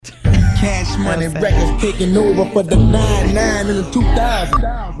Cash Money Records taking over for the 99 in the 2000.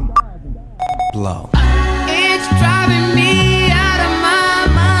 Blow. It's driving me out of my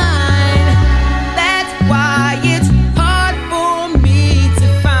mind. That's why it's hard for me to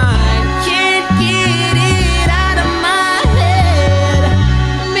find. Can't get it out of my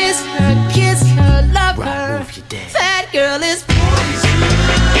head. Miss her, kiss her, love her. That girl is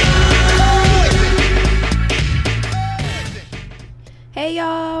Hey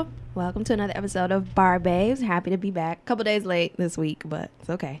y'all, welcome to another episode of Bar Babes. Happy to be back. A couple days late this week, but it's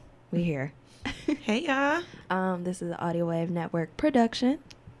okay. We're here. Hey y'all. This is the Audio Wave Network production.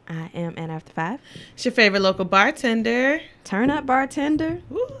 I am Ann After 5. It's your favorite local bartender. Turn up, bartender.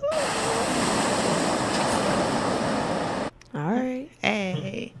 Woo-hoo. All right.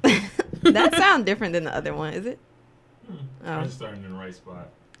 Hey. That sounds different than the other one, is it? I'm starting in the right spot.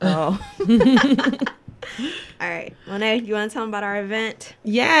 Oh. All right. Monet, you want to tell them about our event?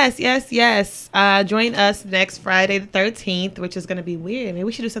 Yes. Join us next Friday the 13th, which is going to be weird. Maybe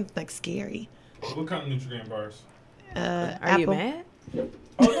we should do something like scary. What kind of Nutrigrain bars? Are you mad? Oh,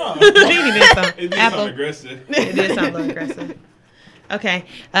 no. It did sound aggressive. It did sound a little aggressive. Okay.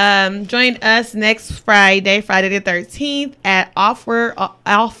 Join us next Friday the 13th at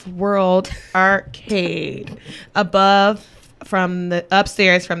Off-World Arcade, upstairs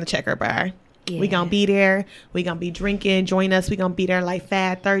from the Checker Bar. Yeah. We gonna be there. We gonna be drinking. Join us. We gonna be there like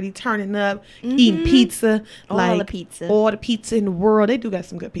 5:30, turning up, eating pizza. All the pizza in the world. They do got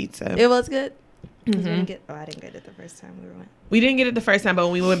some good pizza. It was good. Mm-hmm. I didn't get it the first time we went. We didn't get it the first time, but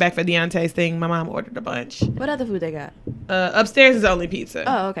when we went back for Deontay's thing, my mom ordered a bunch. What other food they got? Upstairs is only pizza.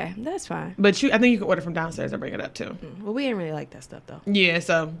 Oh, okay. That's fine. But I think you can order from downstairs and bring it up too. Well, we didn't really like that stuff though. Yeah,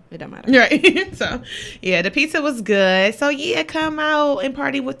 so it don't matter. Right. So yeah, the pizza was good. So yeah, come out and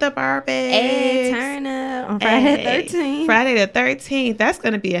party with the Bar Babes. Hey, turn up on Friday the 13th. Friday the 13th. That's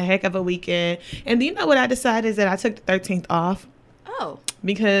gonna be a heck of a weekend. And do you know what I decided is that I took the 13th off? Oh.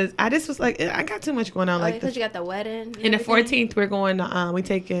 Because I just was like, I got too much going on. Because you got the wedding. And the 14th, we're going to, we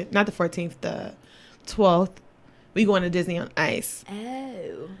take it, not the 14th, the 12th. We going to Disney on Ice.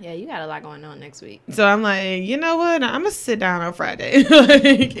 Oh. Yeah, you got a lot going on next week. So I'm like, you know what? I'm going to sit down on Friday.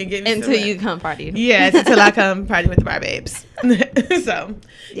 and get me until you come party. Yes, until I come party with the Bar Babes. So,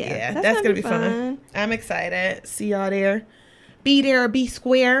 yeah, that's going to be fun. I'm excited. See y'all there. Be there or be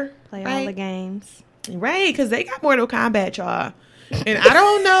square. Play all the games. Right, because they got Mortal Kombat, y'all. And I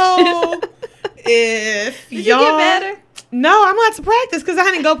don't know if Did you get better? No, I'm going to have to practice because I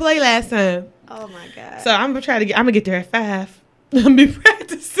didn't go play last time. Oh my God. So I'm going to get there at 5. I'm going to be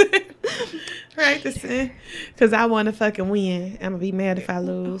practicing because I want to fucking win. I'm going to be mad if I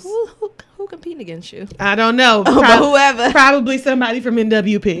lose. Who competing against you? I don't know. But whoever. Probably somebody from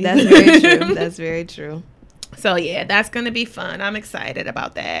NWP. That's very true. That's very true. So yeah, that's going to be fun. I'm excited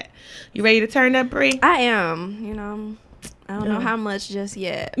about that. You ready to turn up, Bree? I am. You know, I don't know how much just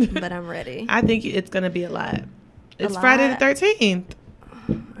yet, but I'm ready. I think it's going to be a lot. It's Friday the 13th.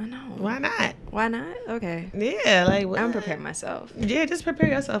 I know. Why not? Why not? Okay. Yeah, like what? I'm preparing myself. Yeah, just prepare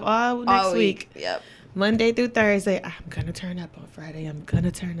yourself all next week. Yep. Monday through Thursday. I'm going to turn up on Friday. I'm going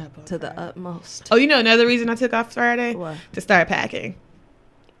to turn up on to Friday. The utmost. Oh, you know another reason I took off Friday? What? To start packing.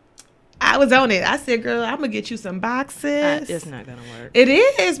 I was on it. I said, girl, I'm going to get you some boxes. It's not going to work. It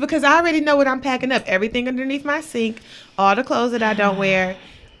is because I already know what I'm packing up. Everything underneath my sink, all the clothes that I don't wear,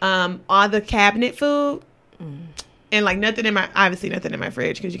 all the cabinet food, and like nothing in my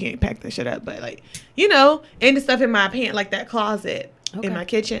fridge because you can't pack that shit up. But like, you know, and the stuff in my pants, like that closet in my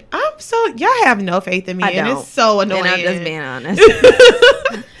kitchen. Y'all have no faith in me. I don't. And it's so annoying. And I'm just being honest.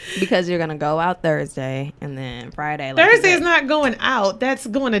 Because you're going to go out Thursday and then Friday. Thursday is not going out. That's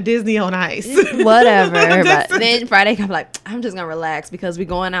going to Disney on Ice. Whatever. But then Friday, I'm like, I'm just going to relax because we're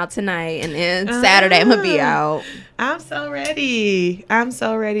going out tonight. And then Saturday, I'm going to be out. I'm so ready. I'm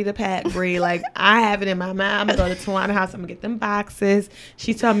so ready to pack, Bree. Like, I have it in my mind. I'm going to go to Tawana house. I'm going to get them boxes.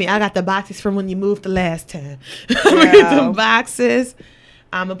 She told me I got the boxes from when you moved the last time. I'm going to get them boxes.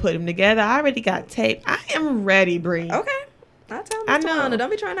 I'm going to put them together. I already got tape. I am ready, Bree. Okay. I know. Don't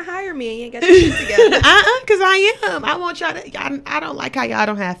be trying to hire me and you ain't got your shit together. Because I am. I want y'all to. I don't like how y'all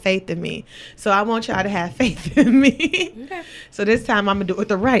don't have faith in me. So I want y'all to have faith in me. Okay. So this time I'm gonna do it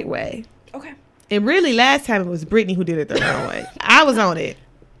the right way. Okay. And really, last time it was Brittany who did it the wrong way. I was on it.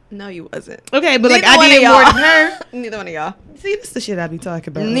 No, you wasn't. Okay, but like I did more than her. Neither one of y'all. See, this is the shit I be talking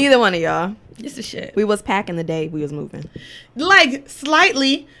about. Neither one of y'all. This is shit. We was packing the day we was moving. Like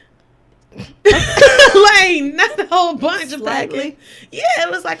slightly. Like not a whole bunch of packing. Yeah,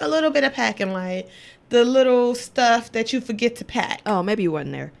 it was like a little bit of packing, like the little stuff that you forget to pack. Oh, maybe you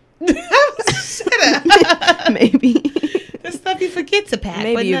wasn't there. Shut up. Maybe. the stuff you forget to pack.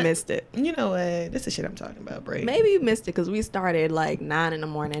 Maybe but you missed it. You know what? This is shit I'm talking about, Bray. Maybe you missed it because we started like 9 in the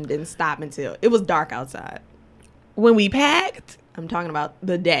morning and didn't stop until it was dark outside. When we packed. I'm talking about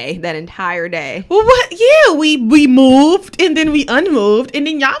the day, that entire day. Well, what? Yeah, we moved and then we unmoved and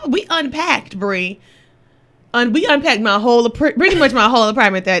then we unpacked, Bree. We unpacked pretty much my whole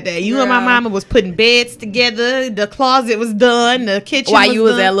apartment that day. You and my mama was putting beds together. The closet was done. The kitchen. While you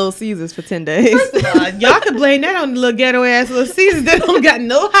was done. at Little Caesars for 10 days. Y'all can blame that on the little ghetto ass Little Caesars that don't got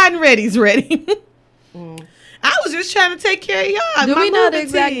no hot and ready's ready. I was just trying to take care of y'all. Do my we know the moving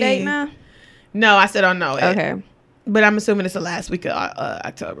exact team. date now? No, I said I don't know it. Okay. But I'm assuming it's the last week of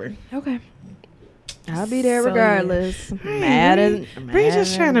October. Okay. I'll be there So, regardless. Hey, Bree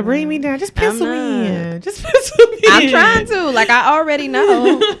just trying to bring me down. Just pencil me in. Just pencil me in. I'm trying to. Like, I already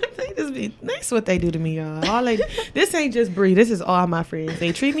know. They just be nice what they do to me, y'all. This ain't just Bree. This is all my friends.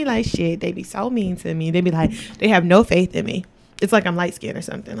 They treat me like shit. They be so mean to me. They be like, they have no faith in me. It's like I'm light skinned or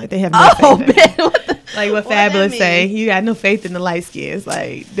something. Like they have no faith in me. Man. Like what Fabulous say, you got no faith in the light skins.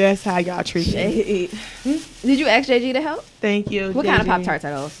 Like that's how y'all treat me. Did you ask JG to help? Thank you. What kind of Pop-Tarts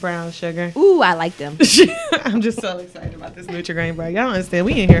are those? Brown sugar. Ooh, I like them. I'm just so excited about this Nutri-Grain bar. Y'all don't understand.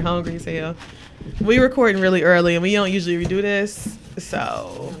 We in here hungry as hell. We recording really early and we don't usually do this.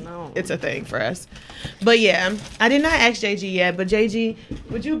 So it's a thing for us. But yeah, I did not ask JG yet. But JG,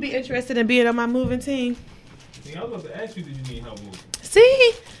 would you be interested in being on my moving team? I was about to ask you, did you need help moving?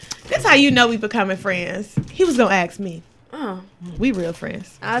 See? That's how you know we becoming friends. He was gonna ask me. Oh, We real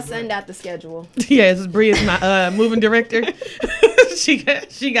friends. I'll send out the schedule. Yes, Bree is my moving director. she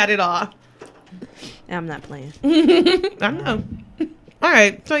got it all. I'm not playing. I know. All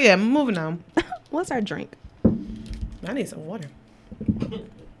right, so yeah, moving on. What's our drink? I need some water.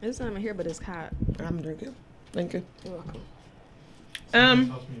 There's something here, but it's hot. I'm drinking. Thank you. You're welcome.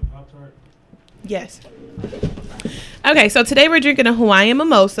 Toss me a Pop-Tart. Yes. Okay, so today we're drinking a Hawaiian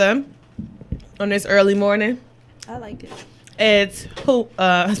mimosa on this early morning. I like it. It's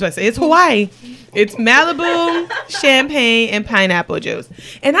it's Hawaii. It's Malibu, champagne, and pineapple juice.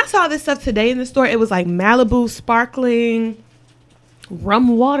 And I saw this stuff today in the store. It was like Malibu sparkling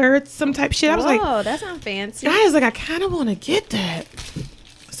rum water, some type shit. I was like, oh, that sounds fancy. I was like, I kind of want to get that.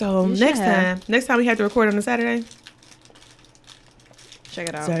 So You next should have. time we have to record on a Saturday. Check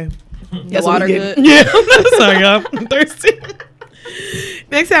it out. So The that's what water we good? get. Yeah, sorry, y'all. I'm thirsty.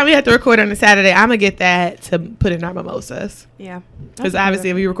 Next time we have to record on a Saturday, I'm gonna get that to put in our mimosas. Yeah. Because obviously,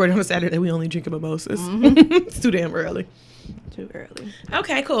 if we record on a Saturday, we only drink mimosas. It's too damn early. Too early.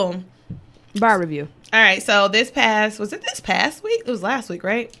 Okay, cool. Bar review. All right, so was it this past week? It was last week,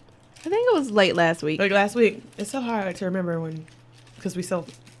 right? I think it was late last week. Like last week. It's so hard to remember because my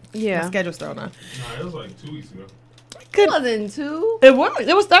Yeah. schedule's thrown off. Nah, it was like 2 weeks ago. It wasn't two. It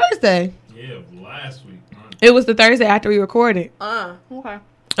was Thursday. Yeah, last week. It was the Thursday after we recorded. Okay.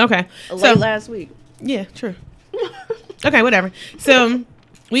 Okay. Late last week. Yeah, true. Okay, whatever. So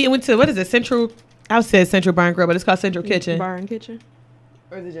we went to, what is it, Central? I said Central Bar and Grill, but it's called Central Kitchen. Bar and kitchen?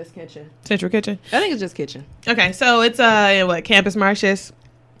 Or is it just kitchen? Central Kitchen. I think it's just kitchen. Okay, so it's in Campus Martius.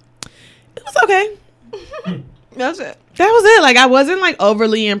 It was okay. That's it. That was it. Like I wasn't like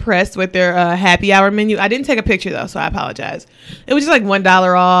overly impressed with their happy hour menu. I didn't take a picture though, so I apologize. It was just like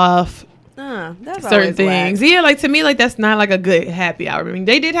 $1 off That's certain always things. whack. Yeah, like to me, like that's not like a good happy hour. I mean,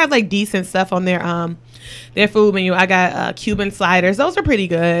 they did have like decent stuff on their food menu. I got Cuban sliders. Those are pretty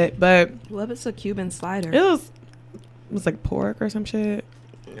good, but What if it's a Cuban slider? it was like pork or some shit.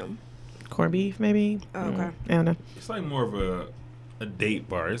 Corned beef, maybe. Oh, okay. I don't know. It's like more of a date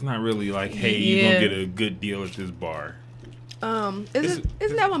bar. It's not really like, hey, Yeah. you're gonna get a good deal at this bar.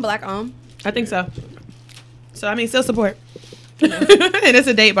 Isn't that one black owned? I think so. So I mean, still support. And it's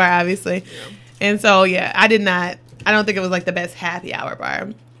a date bar, obviously. And so yeah, I don't think it was like the best happy hour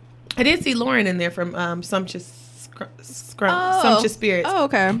bar. I did see Lauren in there from Sumptuous Spirits. Oh,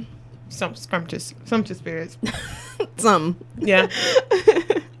 okay. Sumptuous Spirits. Some. Yeah.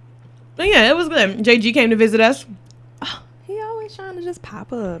 But yeah, it was good. JG came to visit us. He always trying to just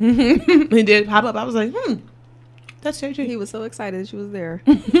pop up. He did pop up. I was like, that's JG. He was so excited she was there.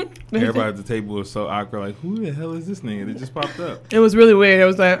 Everybody at the table was so awkward. Like, who the hell is this nigga that just popped up? It was really weird. It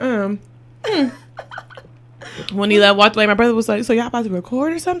was like, When he walked away, my brother was like, so y'all about to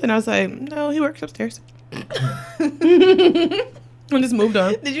record or something? I was like, no, he works upstairs. And just moved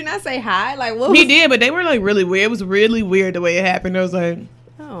on. Did you not say hi? Like, what was... He did, but they were like really weird. It was really weird the way it happened. I was like,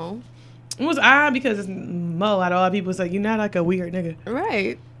 Oh. it was odd because it's Mo out of all people. Was like, you're not like a weird nigga.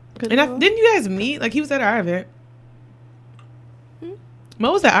 Right. And didn't you guys meet? Like he was at our event.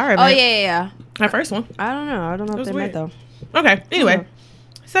 Mo was at our event. Oh, yeah. Our first one. I don't know. I don't know if was they weird. met, though. Okay. Anyway. Yeah.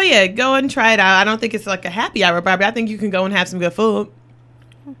 So yeah, go and try it out. I don't think it's like a happy hour bar, but I think you can go and have some good food.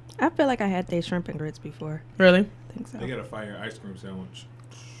 I feel like I had their shrimp and grits before. Really? I think so. They got a fire ice cream sandwich.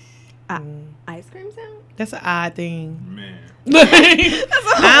 Ice cream sound? That's an odd thing. Man.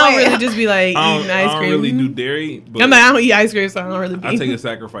 I don't really just be like I eating don't, ice I cream. don't really do dairy, but I'm like, I don't eat ice cream, so I don't really. I take a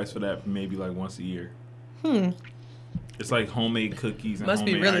sacrifice for that maybe like once a year. It's like homemade cookies and Must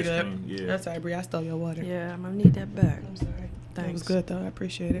be homemade really ice good. cream. Yeah. I'm sorry, Brie. I stole your water. Yeah, I'm gonna need that back. I'm sorry. That was Thanks. good though. I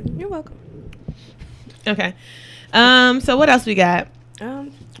appreciate it. You're welcome. Okay. So what else we got?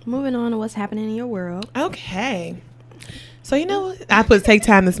 Moving on to what's happening in your world. Okay. So you know what? I put take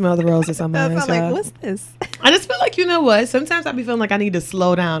time to smell the roses on mine. I'm so like, what's this? I just feel like, you know what? Sometimes I be feeling like I need to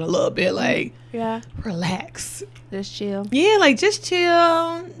slow down a little bit, like Yeah, relax. just chill. Yeah, like just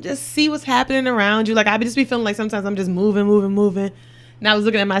chill, just see what's happening around you. Like I just be feeling like sometimes I'm just moving. And I was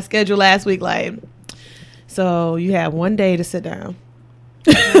looking at my schedule last week, like, so you had one day to sit down,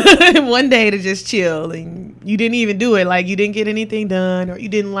 one day to just chill, and you didn't even do it. Like you didn't get anything done, or you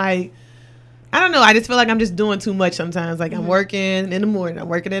didn't like. I don't know. I just feel like I'm just doing too much sometimes. Like I'm working in the morning, I'm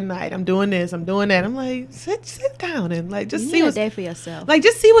working at night, I'm doing this, I'm doing that. I'm like, sit down and like just You see need a what's day for yourself. like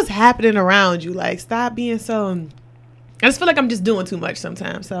just see what's happening around you. Like stop being so. I just feel like I'm just doing too much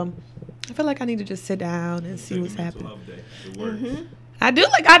sometimes. So I feel like I need to just sit down and see Take what's a mental happening. health day. It works. I do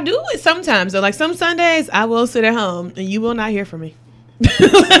it sometimes. So like some Sundays I will sit at home and you will not hear from me.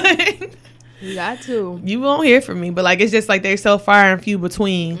 Like, You got to. you won't hear from me. But like it's just like they're so far and few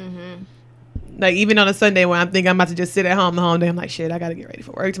between. Like even on a Sunday when I'm thinking I'm about to just sit at home the whole day, I'm like, shit, I gotta get ready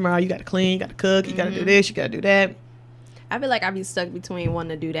for work tomorrow. You gotta clean, you gotta cook, you gotta do this, you gotta do that. I feel like I be stuck between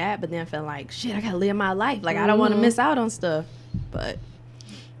wanting to do that, but then feel like, shit, I gotta live my life. Like I don't want to miss out on stuff. But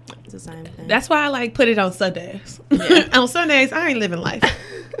it's the same thing. That's why I like put it on Sundays. On Sundays, I ain't living life.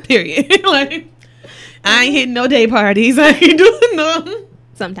 Period. Like I ain't hitting no day parties. I ain't doing no.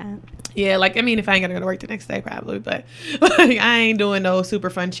 Sometimes. Yeah, like I mean, if I ain't gotta go to work the next day, probably, but like I ain't doing no super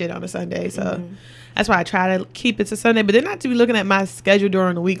fun shit on a Sunday. So that's why I try to keep it to Sunday. But then not to be looking at my schedule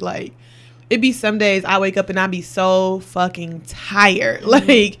during the week. Like it be some days I wake up and I be so fucking tired.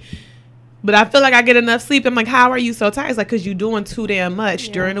 Like, but I feel like I get enough sleep. I'm like, how are you so tired? It's like because you doing too damn much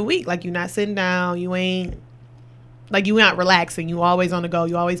during the week. Like you're not sitting down. You ain't. Like you not relaxing. You always on the go.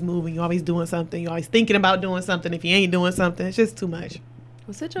 You always moving. You always doing something. You always thinking about doing something. If you ain't doing something, it's just too much.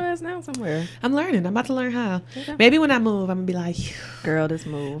 Well, sit your ass down somewhere. I'm learning. I'm about to learn how. Okay. Maybe when I move, I'm gonna be like, Girl, this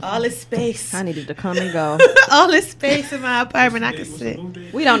move. all this space, I needed to come and go. all this space in my apartment. I can What's the sit. move day?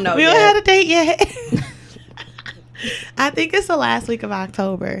 We don't know We don't yet. have a date yet. I think it's the last week of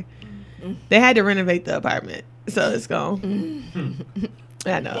October. They had to renovate the apartment, so it's gone.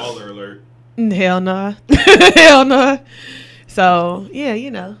 I know. Baller alert. Hell no. Hell no. So yeah,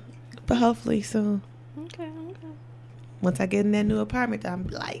 you know, but hopefully soon. Okay. Once I get in that new apartment, I'm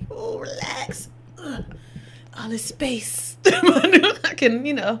like, oh, relax. All this space. I can,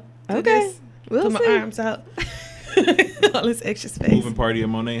 you know, do Okay. this. We'll Put my see. arms out. All this extra space. Moving party at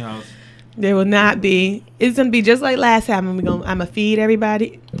Monet House. There will not be. It's gonna be just like last time. I'm gonna feed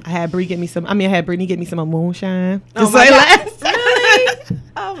everybody. I had Brittany get me some moonshine. Just my like God. last time. Really?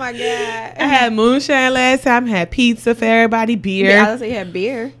 Oh my God. I had moonshine last time. Had pizza for everybody. Beer. I was say you had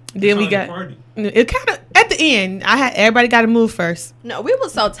beer. Then we It's got. not a party. It kind of at the end. Everybody got to move first, No, we were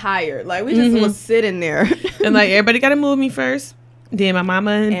so tired. Like we just was sitting there. and like everybody got to move me first. Then my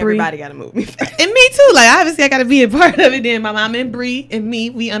mama and Bree. Everybody got to move me. And me too. Like obviously I gotta be a part of it. Then my mama and Bree and me,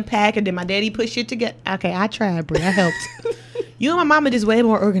 we unpack, and then my daddy put shit together. Okay, I tried, Bree. I helped. You and my mama just way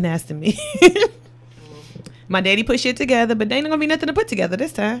more organized than me. My daddy put shit together, but there ain't gonna be nothing to put together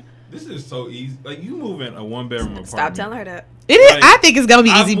this time. This is so easy. Like you move in a 1-bedroom apartment. Stop telling her that. It is. Like, I think it's gonna be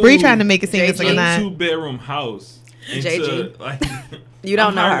I easy. Bree moved trying to make it seem it's like a JG. nine. 2-bedroom house. Into, JG. like, You don't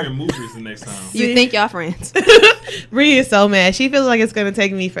I'm know her. hiring movers the next time. You think y'all friends? Bree is so mad. She feels like it's gonna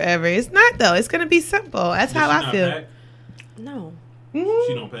take me forever. It's not though. It's gonna be simple. That's Does how she I not feel. pack? No. Mhm.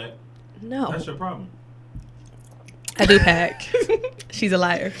 She don't pack. No. That's your problem. I do pack. She's a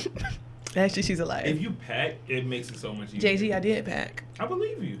liar. Actually, she's a liar. If you pack, it makes it so much easier. JG, I did pack. I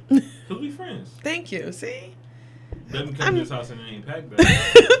believe you. Because we friends. Thank you. See, Doesn't come to this house and it ain't packed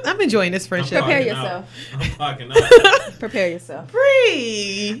though. I'm enjoying this friendship. Prepare clocking yourself. out. I'm clocking out. Prepare yourself.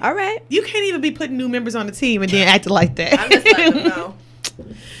 Bree, All right. you can't even be putting new members on the team and then acting like that. I'm just letting them know.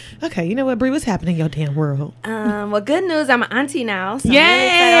 Okay, you know what, Bree? What's happening in your damn world? Well, good news. I'm an auntie now. So Yay! I'm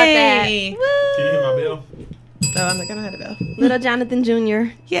really excited about that. Can you hear my bell? Oh, I'm not gonna have a bell. Little Jonathan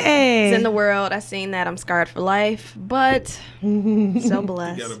Jr. Yay! is in the world. I seen that. I'm scarred for life, but so You got a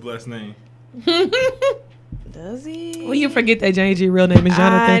blessed. blessed name. Does he? Well, you forget that JG real name is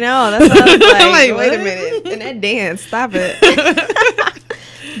Jonathan. I know. That's what I was like. Like, wait a what? minute. And that dance. Stop it.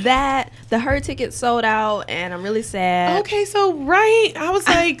 That the Her ticket sold out, and I'm really sad. Okay, so I was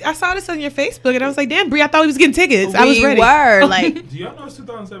like, I saw this on your Facebook, and I was like, damn, Bree, I thought we was getting tickets. I was We ready. were like, Do y'all know it's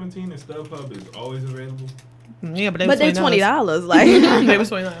 2017 and StubHub is always available? Yeah, but they're $20. Like, They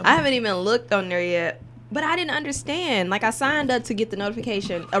was $20. I haven't even looked on there yet, but I didn't understand. Like, I signed up to get the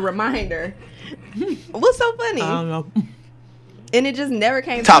notification, a reminder. What's so funny? I don't know. And it just never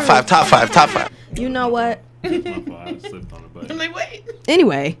came. Top through. 5, top 5, top 5. You know what? That's my fault. I slipped on the button. I'm like, wait.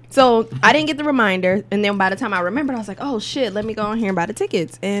 Anyway, so I didn't get the reminder, and then by the time I remembered, I was like, "Oh shit, let me go on here and buy the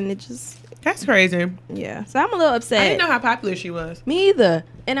tickets." And it just, That's crazy. yeah. So I'm a little upset. I didn't know how popular she was. Me either.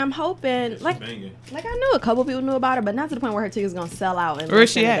 And I'm hoping, like Banging. I knew a couple people knew about her, but not to the point where her ticket's gonna sell out. In Where is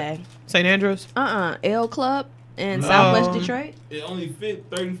less she than a at? day. St. Andrews? L Club in Southwest Detroit. It only fit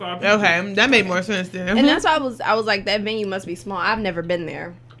 35 people. Okay, that made more sense then. And that's why I was like, that venue must be small. I've never been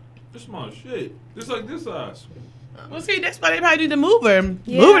there. It's small as shit. It's like this size. Well, see, that's why they probably do the mover.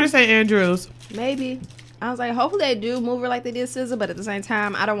 Yeah. Mover to St. Andrews. Maybe. I was like, hopefully they do move her like they did SZA, but at the same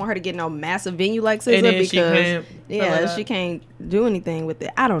time, I don't want her to get no massive venue like SZA And then because she can't yeah, fill it up. she can't do anything with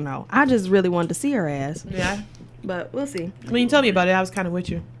it. I don't know. I just really wanted to see her ass, Yeah. but we'll see. When you told me about it, I was kind of with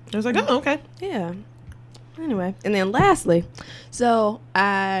you. I was like, oh, okay. Yeah. Anyway, and then lastly, so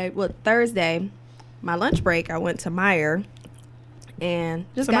Thursday, my lunch break, I went to Meijer and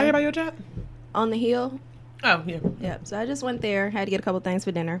just Somebody got about your job? on the hill. Oh, yeah. Yep. So I just went there, had to get a couple things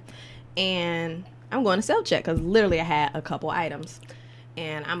for dinner, and I'm going to self check because literally I had a couple items,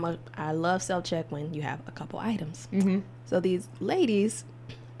 and I love self check when you have a couple items. Mm-hmm. So these ladies,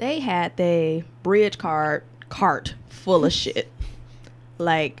 they had the bridge cart full of shit,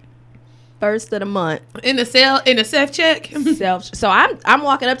 like first of the month. In the self check? So I'm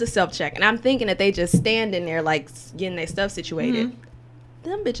walking up to self check, and I'm thinking that they just stand in there like getting their stuff situated.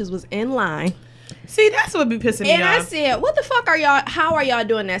 Them bitches was in line. See, that's what be pissing me And I off. said, "What the fuck are y'all? How are y'all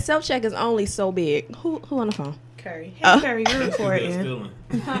doing that? Self check is only so big. Who on the phone? Curry. Hey, Oh. Curry, you're Good recording. stealing.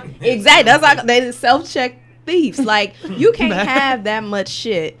 Exactly. That's like they self check thieves. Like you can't have that much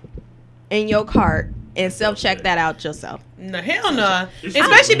shit in your cart and self check that out yourself. No, hell no. It's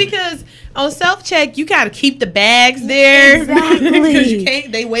Especially true. because on self check, you gotta keep the bags there. Exactly. Because you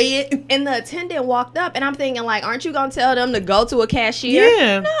can't, they weigh it. And the attendant walked up, and I'm thinking, like, aren't you gonna tell them to go to a cashier?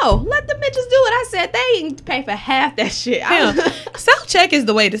 Yeah. No, let the bitches do it. I said they ain't pay for half that shit. Self check is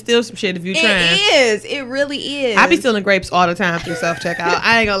the way to steal some shit if you trying. It is. It really is. I be stealing grapes all the time through self checkout.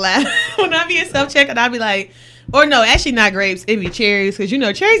 I ain't gonna lie. When I be in self checkout, I be like, or no, actually not grapes. It be cherries because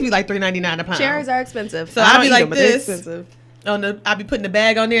cherries be like $3.99 a pound. Cherries are expensive. So I I don't be eat like them, but they're this. expensive. I be putting the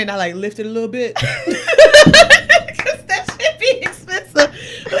bag on there and I like lift it a little bit. Because that shit be expensive.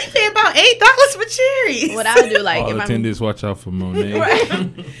 We pay about $8 for cherries. What I do, like, All if I'm attendants, watch out for Monet.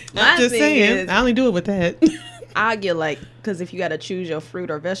 I'm just thing saying. is- I only do it with that. I get like, because if you got to choose your fruit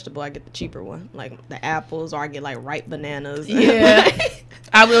or vegetable, I get the cheaper one, like the apples, or I get like ripe bananas. Yeah.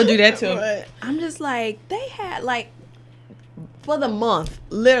 I will do that too. But I'm just like, they had like, for the month,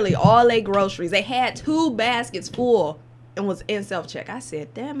 literally all their groceries, they had 2 baskets full and was in self-check. I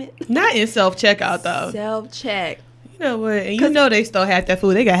said, damn it. Not in self checkout though. Self-check. You know what? And you know they still had that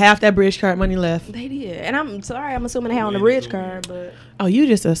food. They got half that bridge card money left. They did. And I'm sorry, I'm assuming they had on the bridge card, but Oh, you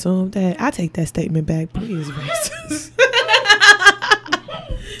just assumed that. I take that statement back. Please, racist.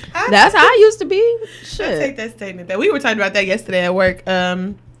 that's how I used to be. I take Shit. that statement back. We were talking about that yesterday at work.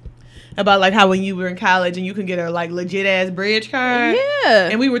 About like how when you were in college and you can get a like legit ass bridge card. Yeah.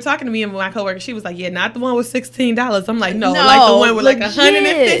 And we were talking to me and my coworker. She was like, "Yeah, not the one with $16." I'm like, "No, No, like the one with like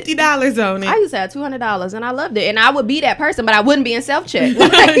legit. $150 on it." I used to have $200 and I loved it. And I would be that person, but I wouldn't be in self-check.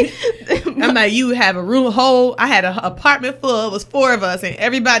 Like, I'm like, you have a room whole. I had an apartment full. It was 4 of us, and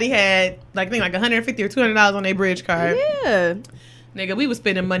everybody had like I think like $150 or $200 on their bridge card. yeah. Nigga, we was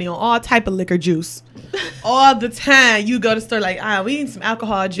spending money on all type of liquor juice all the time. You go to the store like, we need some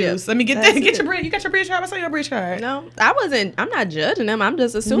alcohol juice. Yep. Let me get That's that. Get it. your bridge. You got your bridge card. What's on your bridge card? No, I'm not judging them. I'm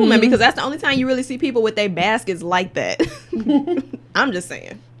just assuming because that's the only time you really see people with their baskets like that. I'm just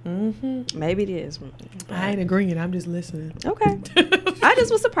saying. Mm-hmm. Maybe it is. I ain't agreeing. I'm just listening. Okay. I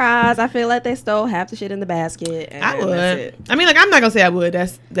just was surprised. I feel like they stole half the shit in the basket. And I That's would. it. I mean, like, I'm not gonna say I would.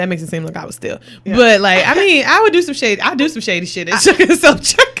 That makes it seem like I would steal. But like, I mean, I would do some shady. I'll do some shady shit at self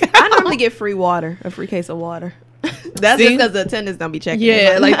checkout. I normally get free water, a free case of water. That's See? just because the attendants don't be checking.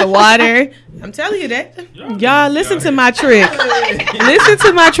 Yeah, it. like the water. I'm telling you that. Y'all listen to my trick. Listen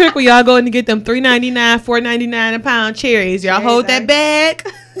to my trick where y'all going to get them $3.99, $4.99 a pound cherries. Y'all Cherries hold are- that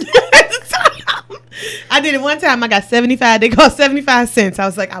bag. I did it one time. I got 75. They cost 75 cents. I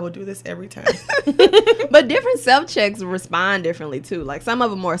was like, I will do this every time. But different self checks respond differently too. Like some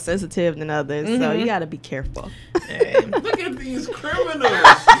of them more sensitive than others, so you got to be careful. Look at these criminals.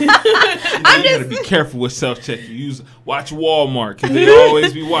 I'm just gotta be careful with self check you use. Watch Walmart because they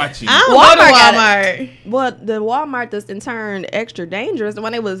always be watching. I don't go to got Walmart. Well, the Walmart that's in turn extra dangerous. The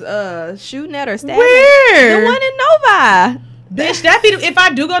one they was shooting at or stabbing. Where? The one in Novi. Bitch, that be if I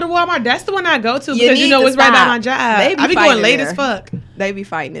do go to Walmart, that's the one I go to You because you need know to it's right by stop. my job. They be I be fighting going late there. as fuck. They be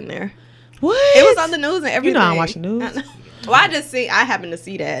fighting in there. What? It was on the news and everything. You know I don't watch the news. I know. Well, I happened to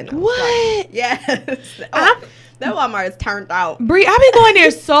see that. and I was What? like, yes. I'm- That Walmart is turned out. Bree, I be going there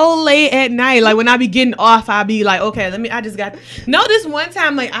so late at night. Like when I be getting off, I be like, okay, this one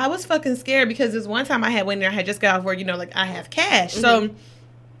time, like I was fucking scared because this one time I had went there, I had just got off work, you know, like I have cash. So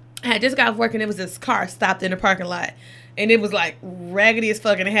I had just got off work and there was this car stopped in the parking lot. And it was like raggedy as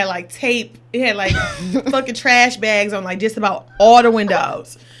fuck and it had like tape. It had like fucking trash bags on like just about all the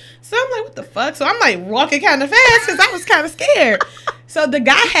windows. So I'm like, what the fuck? So I'm like walking kind of fast because I was kind of scared. So the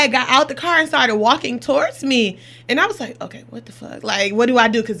guy had got out the car and started walking towards me. And I was like, okay, what the fuck? Like, what do I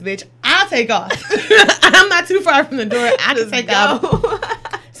do? Because, bitch, I'll take off. I'm not too far from the door. I just take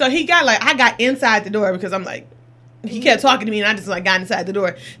off. So he got like, I got inside the door because I'm like, he kept talking to me and I just like got inside the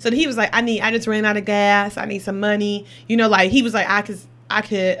door. So he was like, I just ran out of gas. I need some money. You know, like he was like, I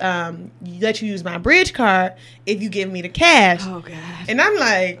could let you use my bridge card if you give me the cash. Oh God. And I'm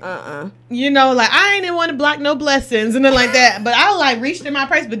like, you know, like I ain't even want to block no blessings and nothing like that. But I like reached in my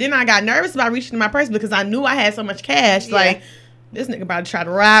purse, but then I got nervous about reaching in my purse because I knew I had so much cash. Yeah. Like this nigga about to try to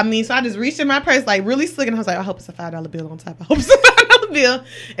rob me. So I just reached in my purse like really slick and I was like, I hope it's a $5 bill on top. I hope it's a $5 bill.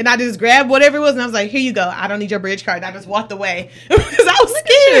 And I just grabbed whatever it was and I was like, here you go. I don't need your bridge card. And I just walked away because I was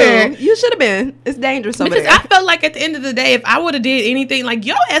scared. You should have been. It's dangerous over Because there. I felt like at the end of the day, if I would have did anything, like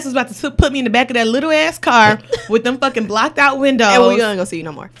your ass was about to put me in the back of that little ass car with them fucking blocked out windows. And we gonna go see you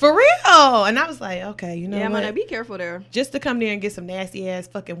no more. For real. And I was like, okay, you know Yeah, what? man, be careful there. Just to come there and get some nasty ass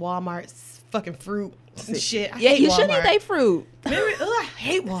fucking Walmart fucking fruit and shit. I Yeah, hate you should Walmart. eat that fruit. I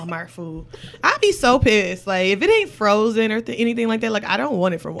hate Walmart food. I be so pissed. Like if it ain't frozen or anything like that, like I don't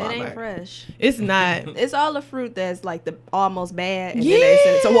want it from Walmart. It ain't fresh. It's not. It's all the fruit that's like the almost bad, and then they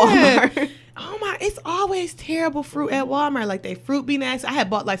send it to Walmart. Oh my! It's always terrible fruit at Walmart. Like they fruit be nasty. I had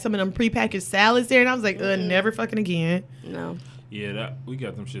bought like some of them prepackaged salads there, and I was like, never fucking again. No. Yeah, we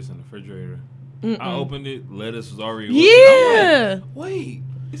got them shits in the refrigerator. I opened it, lettuce was already. Yeah. I'm like, wait,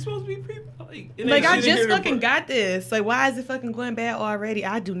 it's supposed to be Like I just fucking got this. Like why is it fucking going bad already?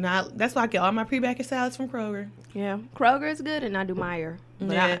 I do not. That's why I get all my prepackaged salads from Kroger. Yeah, Kroger is good, and I do Meyer.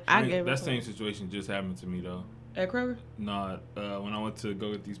 But Yeah. I give that it. same situation just happened to me though. At Kroger? Nah, when I went to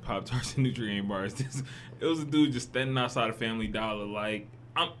go get these Pop-Tarts and Nutrient bars, it was a dude just standing outside of Family Dollar. Like,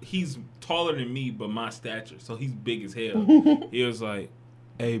 he's taller than me, but my stature, so he's big as hell. He was like,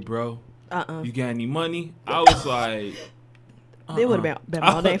 "Hey, bro, you got any money?" I was like, It would have been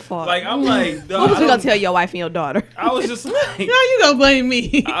all their fault. Like, I'm like, what was you gonna tell your wife and your daughter? I was just like, No, you gonna blame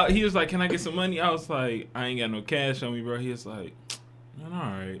me. he was like, "Can I get some money?" I was like, "I ain't got no cash on me, bro." He was like, "Man, all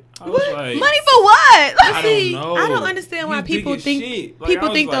right." I was like, Money for what? I don't know. I don't understand why He's big people as think shit. Like, I people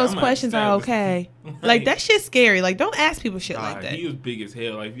was think like, those I'm not questions are established. okay. Like that shit's scary. Like don't ask people shit like that. He was big as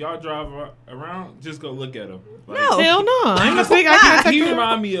hell. Like if y'all drive around, just go look at him. Like, No. Hell no. I'm just thinking I can't take he you.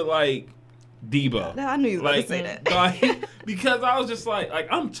 remind me of like Debo. I knew you were Like, gonna say that. dog, because I was just like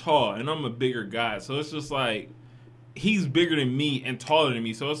I'm tall and I'm a bigger guy, so it's just like he's bigger than me and taller than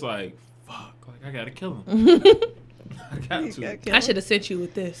me, so it's like fuck, like I gotta kill him. I got to. I should have sent you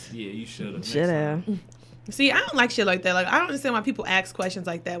with this. Yeah, you should have. Should have. See, I don't like shit like that. Like I don't understand why people ask questions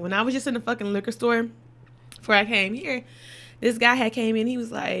like that. When I was just in the fucking liquor store before I came here, this guy had came in. He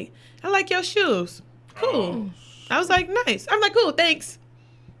was like, "I like your shoes. Cool." I was like, "Nice." I'm like, "Cool, thanks."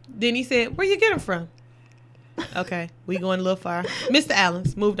 Then he said, "Where you get them from?" Okay, we going a little far. Mr.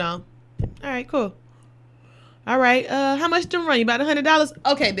 Allen's moved on. All right, cool. All right, how much them run you? About $100?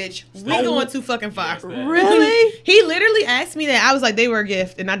 Okay, bitch, we going too fucking far. Really? He literally asked me that. I was like, they were a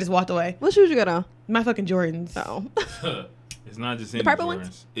gift, and I just walked away. What shoes you got on? My fucking Jordans. Oh. It's not just any purple Jordans.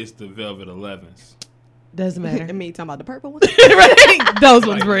 ones? It's the Velvet 11s. Doesn't matter. And me talking about the purple ones. Right? Those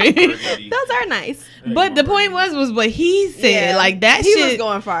ones were. Those are nice. But the point was what he said. Yeah. Like that He shit. was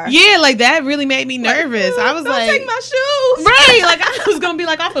going far. Yeah, like that really made me nervous. I was Don't like, take my shoes. right, like I was gonna be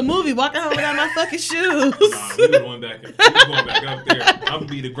like off a movie, walking home without my fucking shoes. Nah, we going back. We going back up there. I'm gonna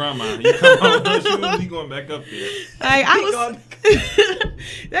be the grandma. You come home with shoes. We going back up there. Like I was,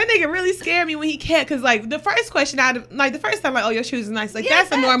 that nigga really scared me when he kept, cause like the first question the first time like, oh your shoes is nice, like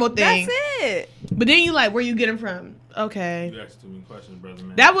that's a normal thing. That's it. But then you like, where you get them from? Okay. You asked too many questions, brother,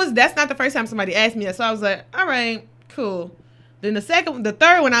 man. That's not the first time somebody asked me that. So I was like, all right, cool. Then the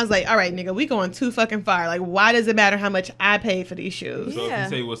third one, I was like, all right, nigga, we going too fucking far. Like, why does it matter how much I paid for these shoes? So Yeah.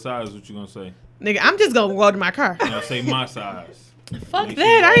 if you say what size, what you gonna say? Nigga, I'm just gonna go to my car. You know, say my size. Fuck Make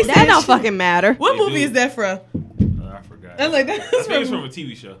that. I ain't That saying don't shit. fucking matter. What They movie do. is that from? I forgot. I'm like, I that's think it's from. from a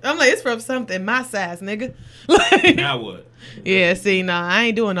TV show. I'm like, it's from something my size, nigga. Like, Now what? yeah, see, nah, I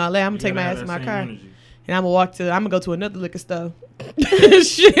ain't doing all that. I'm gonna You take my gotta ass have in my that car. same energy. And I'm gonna go to another liquor store.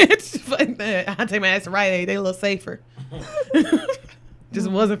 Shit. Fuck that. I'll take my ass to Rite Aid. They a little safer. Just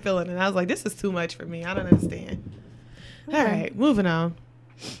wasn't feeling it. I was like, this is too much for me. I don't understand. All right, moving on.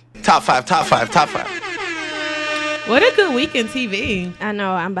 Top five. What a good week in TV. I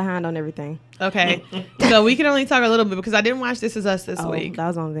know I'm behind on everything. Okay. So we can only talk a little bit because I didn't watch This Is Us this Oh, week. that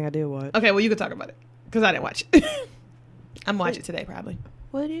was the only thing I did watch. Okay, well, you can talk about it because I didn't watch it. I'm watching it today, probably.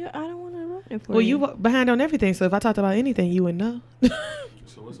 What do you? I don't want to run it for Well, you. you behind on everything, so if I talked about anything, you would know.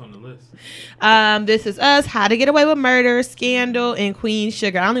 So what's on the list? This Is Us, How to Get Away with Murder, Scandal, and Queen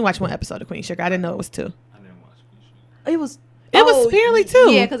Sugar. I only watched one episode of Queen Sugar. I didn't know it was two. I didn't watch Queen Sugar. It was. It was barely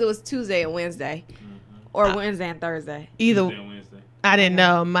two. Yeah, because it was Tuesday and Wednesday, or Wednesday and Thursday. Either Tuesday and Wednesday. I didn't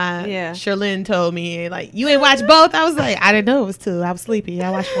know. My Yeah. Sherlyn told me like you ain't watched both. I was like, I didn't know it was two. I was sleepy.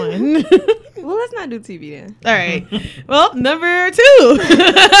 I watched one. Well, let's not do TV then, All right. Well, number 2.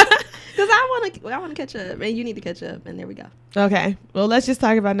 because I want to catch up, and you need to catch up, and there we go. Okay. Well, let's just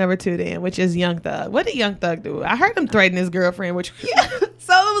talk about number 2 then, which is Young Thug. What did Young Thug do? I heard him threaten his girlfriend, which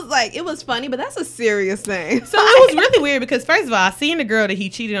So it was like it was funny, but that's a serious thing. so it was really weird because first of all, I seen the girl that he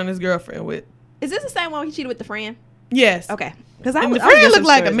cheated on his girlfriend with. Is this the same one he cheated with the friend? Yes. Okay, because And the friend looked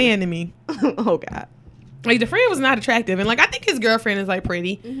like a man to me. Oh God. Like the friend was not attractive, and like I think his girlfriend is like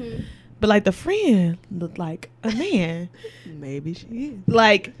pretty, but like the friend looked like a man. Maybe she is.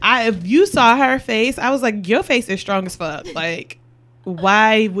 Like if you saw her face, I was like, your face is strong as fuck. Like,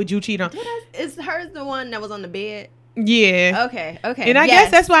 why would you cheat on? Is hers the one that was on the bed? Yeah. Okay. Okay. And I guess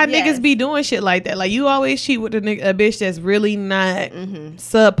that's why yes. niggas be doing shit like that. Like you always cheat with a bitch that's really not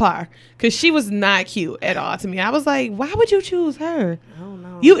subpar, because she was not cute at all to me. I was like, why would you choose her? I don't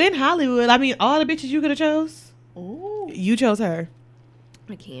know. You in Hollywood? I mean, all the bitches you could have chose, Ooh, you chose her.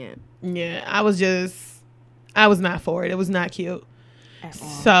 I can't. Yeah, I was not for it. It was not cute. At all.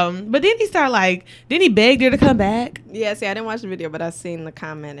 So, but then then he begged her to come back. Yeah, see, I didn't watch the video, but I seen the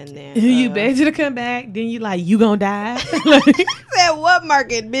comment, and then You begged her to come back. Then you like, you gonna die. Like, said, "What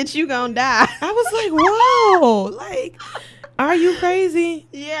market, bitch? You gonna die?" I was like, whoa, like, are you crazy?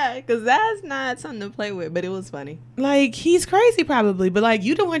 Yeah, because that's not something to play with, but it was funny. Like, he's crazy probably, but like,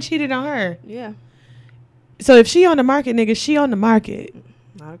 you the one cheated on her. Yeah, So if she on the market, nigga, she on the market.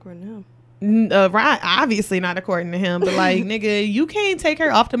 not according to him. Right, obviously not according to him, but like, nigga, you can't take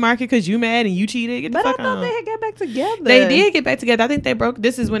her off the market because you mad and you cheated. Get the But I fuck thought on. they had got back together. They did get back together. I think they broke.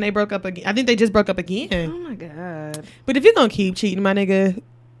 This is when they broke up again. I think they just broke up again. Oh my God. But if you're gonna keep cheating, my nigga,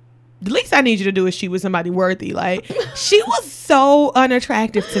 the least I need you to do is cheat with somebody worthy. Like, she was so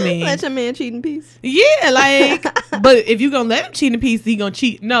unattractive to me. Let your man cheat in peace. Yeah, like, but if you gonna let him cheat in peace, he gonna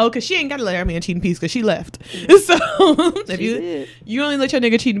cheat. No, because she ain't gotta let her man cheat in peace because she left. So if She did. you only let your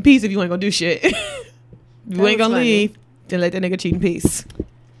nigga cheat in peace if you ain't gonna do shit. If you That ain't was gonna funny. leave, then let that nigga cheat in peace.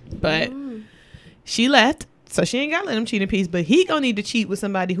 But she left, so she ain't gotta let him cheat in peace. But he gonna need to cheat with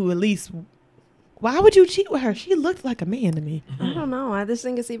somebody who at least. Why would you cheat with her? She looked like a man to me. I don't know. I just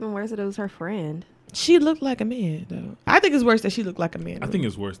think it's even worse that it was her friend. She looked like a man, though. I think it's worse that she looked like a man. I think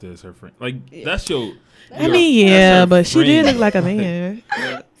it's worse that it's her friend. Like that's your. I mean, yeah, that's her but she did friend. look like a man.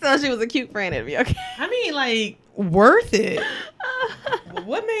 So she was a cute friend. It'd be okay. I mean, like, worth it.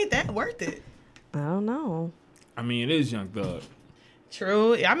 What made that worth it? I don't know. I mean, it is Young Thug.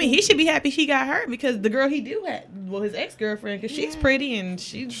 True. I mean, he should be happy she got hurt because the girl he do had, well, his ex-girlfriend, because she's pretty and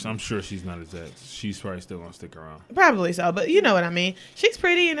she's I'm sure she's not his ex. She's probably still gonna stick around. probably so, but you know what I mean. She's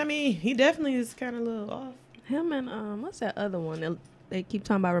pretty, and I mean, he definitely is kind of a little off. Him and what's that other one? They keep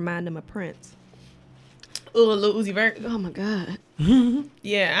talking about reminding him of Prince. Oh, Lil Uzi Vert. Oh my God.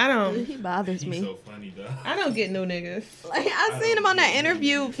 Yeah, He bothers me. He's so funny, though. I don't get new niggas. Like I seen him on that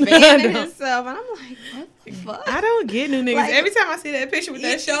interview fanning himself, and I'm like, what the fuck? I don't get new niggas. Like- Every time I see that picture with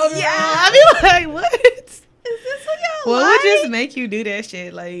that Yeah. shoulder, I be like, what? Is this what y'all What like? would just make you do that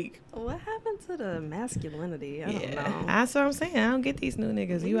shit? Like, What happened to the masculinity? I don't yeah, know. that's what I'm saying. I don't get these new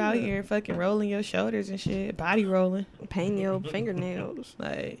niggas. You out here fucking rolling your shoulders and shit, body rolling. Painting your fingernails.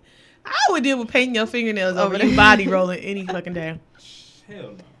 Like, I would deal with painting your fingernails over Over you the- body rolling any fucking day.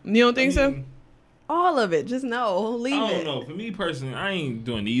 Hell no. You don't think so? all of it. Just no, leave I it. don't know. For me personally, I ain't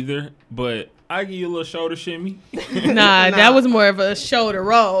doing either. But I give you a little shoulder shimmy. Nah, that was more of a shoulder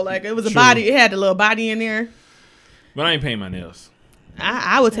roll. Like it was a True. body. It had a little body in there. But I ain't painting my nails.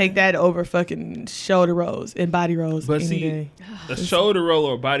 I would take that over fucking shoulder rolls and body rolls But any see, day. a shoulder roll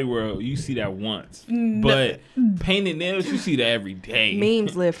or a body roll, you see that once. But painted nails, you see that every day.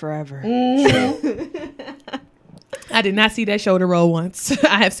 Memes live forever. I did not see that shoulder roll once.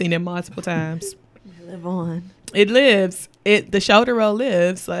 I have seen it multiple times. Live on. It lives. The shoulder roll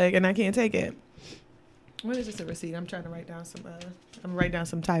lives. Like, and I can't take it. What is this a receipt? I'm trying to write down some. I'm write down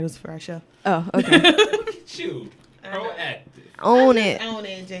some titles for our show. Oh, okay. Shoot. Proactive. Own it. On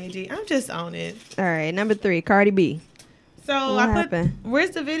it, JG. I'm just on it. All right, number 3, Cardi B. So What I put. happened?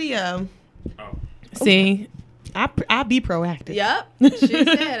 Where's the video? Oh. See, I be proactive. Yep. She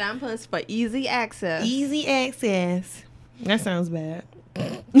said I'm putting for easy access. Easy access. That sounds bad.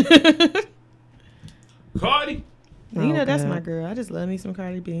 Cardi. You know that's God. my girl. I just love me some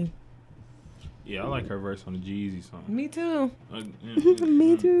Cardi B. Yeah, I like her verse on the Jeezy song. Me too.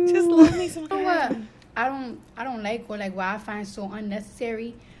 Me too. Just love me some You know Cardi what? I don't like or like what I find so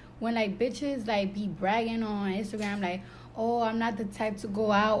unnecessary when like bitches like be bragging on Instagram like, oh, I'm not the type to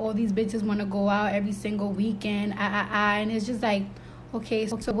go out. All these bitches want to go out every single weekend. And it's just like, okay,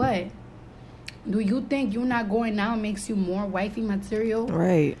 so what? Do you think you not going out makes you more wifey material?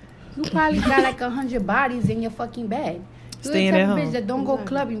 Right. You probably got like 100 bodies in your fucking bed. You Staying the type at of home. bitch that don't go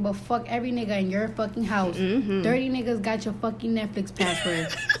clubbing but fuck every nigga in your fucking house. 30 niggas got your fucking Netflix password.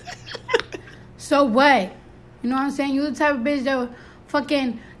 So what? You know what I'm saying? You the type of bitch that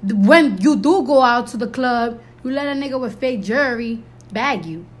fucking, when you do go out to the club, you let a nigga with fake jewelry bag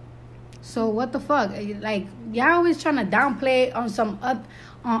you. So what the fuck? Like, y'all always trying to downplay on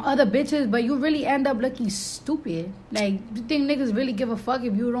on other bitches, but you really end up looking stupid. Like, you think niggas really give a fuck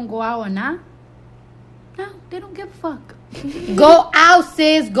if you don't go out or not? No, they don't give a fuck. Go out,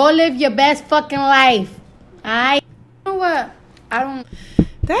 sis. Go live your best fucking life. Alright? You know what? I don't...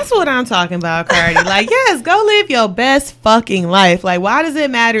 That's what I'm talking about, Cardi. Like, yes, go live your best fucking life. Like, why does it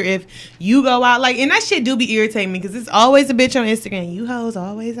matter if you go out? Like, and that shit do be irritating me because it's always a bitch on Instagram. You hoes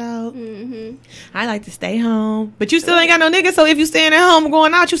always out. I like to stay home. But you still ain't got no nigga, so if you staying at home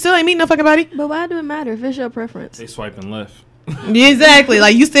going out, you still ain't meeting no fucking body. But why do it matter if it's your preference? They swiping left. Exactly.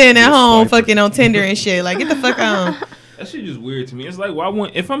 Like, you staying at Just home swiper. fucking on Tinder and shit. Like, get the fuck on. That shit just weird to me. It's like,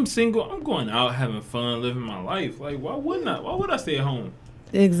 if I'm single, I'm going out having fun, living my life. Like, why wouldn't I? Why would I stay at home?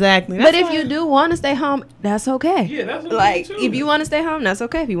 Exactly. But if you do want to stay home, that's okay. Yeah, that's okay like too. if you want to stay home, that's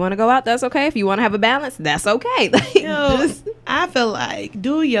okay. If you want to go out, that's okay. If you want to have a balance, that's okay. Like, Yo, just- I feel like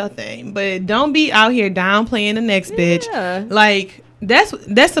do your thing, but don't be out here downplaying the next bitch. Yeah. Like that's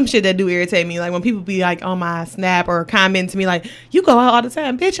some shit that do irritate me. Like when people be like on my Snap or comment to me like, "You go out all the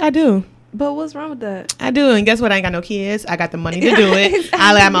time, bitch." I do. but what's wrong with that? I do, and guess what? I ain't got no kids. I got the money to do it.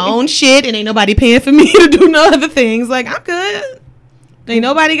 I got my own shit, and ain't nobody paying for me to do no other things. Like I'm good. Ain't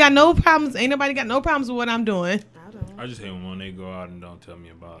nobody got no problems. Ain't nobody got no problems with what I'm doing. I just hate when they go out and don't tell me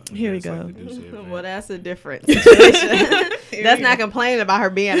about it. Here we That's like go. the Deuce event. Well, that's a different situation. That's not complaining about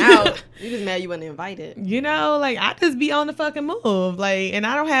her being out. You just mad you wasn't invited. You know, like I just be on the fucking move, like, and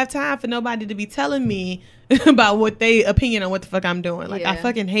I don't have time for nobody to be telling me about what they opinion on what the fuck I'm doing. Like I Yeah.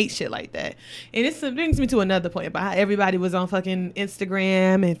 fucking hate shit like that. And it brings me to another point about how everybody was on fucking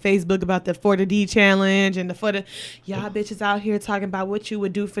Instagram and Facebook about the for the D challenge and y'all bitches out here talking about what you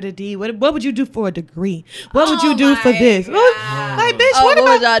would do for the D. What would you do for a degree? What would you do for this? Like, bitch, Oh, what what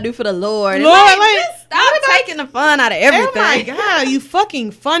would about y'all do for the Lord? Lord? Like, Like, just stop taking the fun out of everything. oh my god, you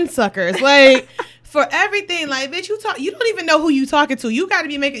fucking fun suckers! Like for everything, like bitch, you don't even know who you talking to. You got to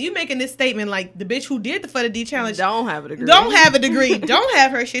be making this statement like the bitch who did the for the D challenge Don't have a degree. don't have a degree, don't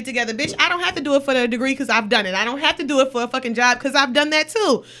have her shit together, bitch. I don't have to do it for the degree because I've done it. I don't have to do it for a fucking job because I've done that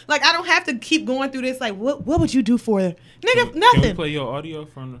too. Like I don't have to keep going through this. Like what would you do for it, nigga? Can we Nothing. play your audio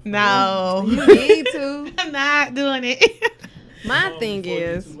from the? No, You need to. I'm not doing it. My thing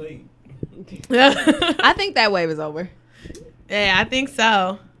is, Too late. I think that wave is over. Yeah, I think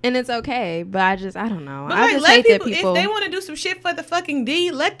so. And it's okay, but I don't know. But I like, just let hate people, that people. if they want to do some shit for the fucking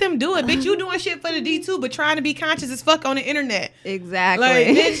D, let them do it. Bitch, you doing shit for the D too, but trying to be conscious as fuck on the internet. Exactly. Like,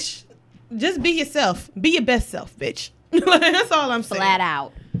 bitch, just be yourself. Be your best self, bitch. Like, that's all I'm saying. Flat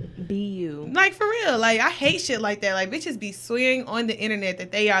out. Be you. Like, for real. Like, I hate shit like that. Like, bitches be swearing on the internet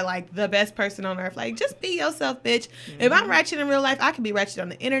that they are, like, the best person on earth. Like, just be yourself, bitch. If I'm ratchet in real life, I can be ratchet on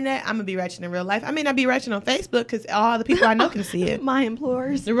the internet. I'm going to be ratchet in real life. I may not be ratchet on Facebook because all the people I know can see it. My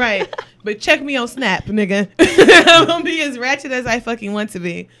implorers. Right. But check me on Snap, nigga. I'm going to be as ratchet as I fucking want to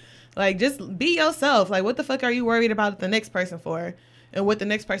be. Like, just be yourself. Like, what the fuck are you worried about the next person for? And what the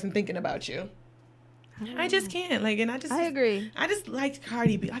next person thinking about you? I just can't. Like, and I agree. I just liked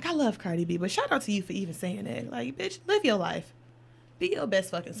Cardi B. Like, I love Cardi B, but shout out to you for even saying that. Like, bitch, live your life. Be your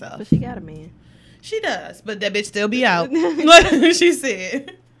best fucking self. But she got a man. She does, but that bitch still be out. Like she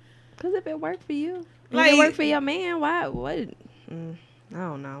said. Because if it worked for you, Like- if it worked for your man, why? What? I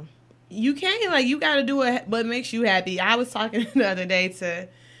don't know. You can't, like, you got to do it what makes you happy. I was talking the other day to,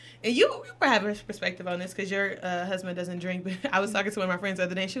 and you have a perspective on this because your husband doesn't drink, but I was talking to one of my friends the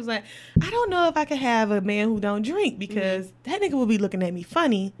other day, and she was like, I don't know if I could have a man who don't drink because that nigga will be looking at me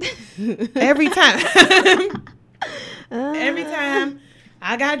funny every time. Every time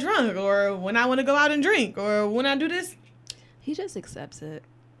I got drunk or when I want to go out and drink or when I do this. He just accepts it.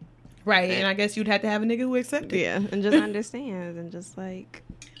 Right, and I guess you'd have to have a nigga who accepts it. Yeah, and just understands and just like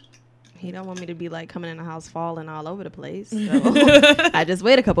he don't want me to be like coming in the house falling all over the place. So I just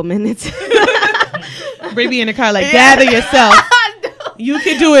wait a couple minutes. Bree be in the car like, gather yourself. You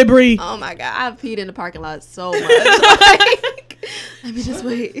can do it, Bree. Oh my god, I've peed in the parking lot so much. Like, let me just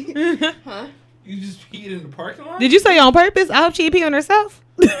wait. Huh? You just peed in the parking lot? Did you say on purpose? I hope she pee on herself.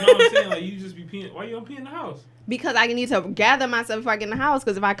 No, I'm saying like you just be peeing. Why you don't pee in the house? Because I need to gather myself before I get in the house.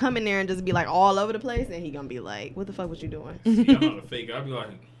 Because if I come in there and just be like all over the place, then he gonna be like, "What the fuck was you doing?" See, I'm not a fake. I'd be like,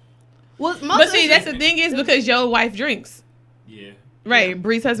 Well, But see, that's the thing is because your wife drinks. yeah. Right. Yeah.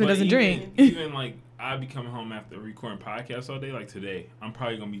 Bree's husband But doesn't drink. Even like I be coming home after recording podcasts all day. Like today, I'm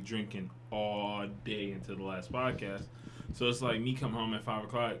probably gonna be drinking all day until the last podcast. So it's like me come home at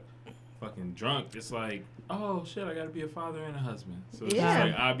 5:00, fucking drunk. It's like, oh shit, I gotta be a father and a husband. So it's Yeah.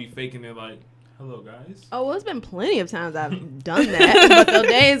 just like I'll be faking it. Like, hello guys. Oh, well, it's been plenty of times I've done that. But the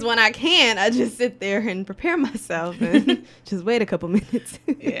days when I can, I just sit there and prepare myself and just wait a couple minutes.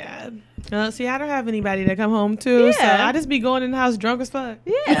 Yeah. See, I don't have anybody that come home too, so Yeah. I just be going in the house drunk as fuck.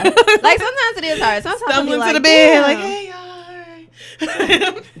 Yeah. Like sometimes it is hard. Sometimes I'll be Stumbling like, to the bed, "Damn." like, hey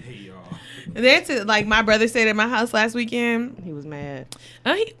y'all. Hey y'all. That's it. Like my brother stayed at my house last weekend. He was mad.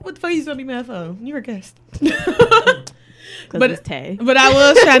 What the fuck you gonna be mad for? You were a guest. Because But- it's Tay. But I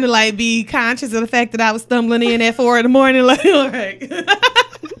was trying to like be conscious of the fact that I was stumbling in at 4 a.m. Like, all right.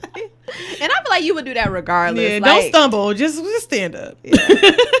 And I feel like you would do that regardless. Yeah, like, don't stumble. Just stand up. Yeah.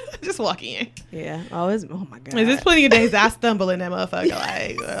 Just walk in. Yeah. Oh my God. There's plenty of days that I stumble in that motherfucker.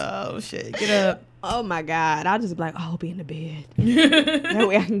 Like, oh shit, get up. Oh my God. I'll just be like, I'll be in the bed. That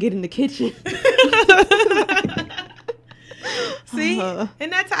way I can get in the kitchen. See,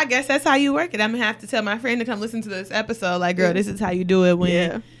 and I guess that's how you work it. I'm gonna have to tell my friend to come listen to this episode. Like, girl, this is how you do it when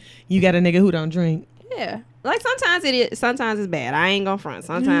Yeah. you got a nigga who don't drink. Yeah. Like sometimes it is, sometimes it's bad. I ain't gonna front.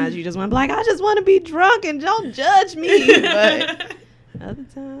 Sometimes you just want to be like, I just want to be drunk and don't judge me. But other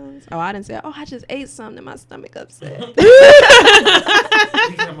times, I didn't say, I just ate something and my stomach upset.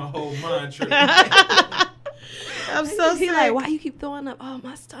 You got my whole mind tripping. I'm so He sick. like, why you keep throwing up? Oh,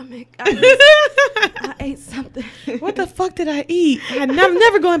 my stomach. I ate something. What the fuck did I eat? I'm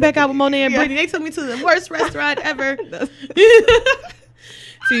never going back out with Monet and Brittany. They took me to the worst restaurant ever.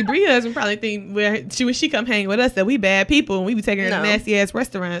 See, Bria doesn't probably think when she come hang with us that we bad people and we be taking her No. to nasty ass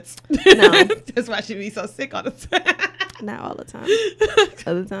restaurants. No. That's why she be so sick all the time. Not all the time.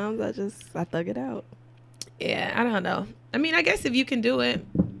 Other times I thug it out. Yeah, I don't know. I mean, I guess if you can do it,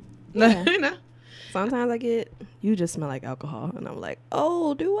 Yeah. you know. Sometimes I get, you just smell like alcohol. And I'm like,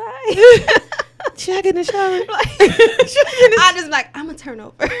 oh, do I? Should I get in the shower? I just like, I'm going to turn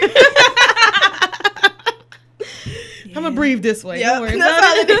over. I'm gonna breathe this way. Yeah, Don't worry that's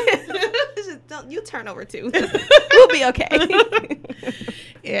about all it. it is. Just don't, you turn over too. We'll be okay.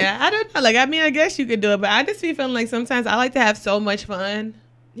 Yeah, I don't know. Like, I mean, I guess you could do it, but I just be feeling like sometimes I like to have so much fun.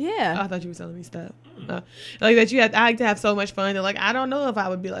 Yeah. Oh, I thought you were telling me stop. Like that I like to have so much fun that like I don't know if I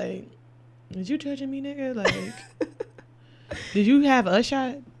would be like, "Is you judging me, nigga? Like, did you have a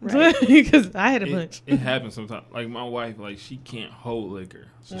shot?" Right. Because I had a bunch. It happens sometimes. Like my wife, like she can't hold liquor,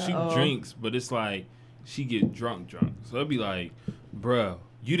 so she Uh-oh. drinks, but it's like she get drunk. So it'd be like, "Bro,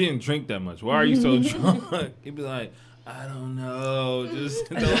 you didn't drink that much. Why are you so drunk?" It'd be like, "I don't know. Just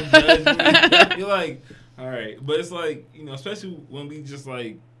don't judge me." You're like, all right, but it's like, you know, especially when we just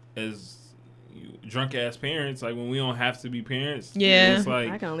like as drunk ass parents, like when we don't have to be parents. Yeah. it's like,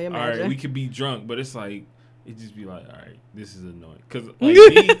 I can only all right, imagine. we could be drunk, but it's like it just be like, all right, this is annoying. Cause like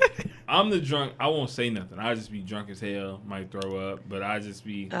me, I'm the drunk. I won't say nothing. I just be drunk as hell. Might throw up, but I just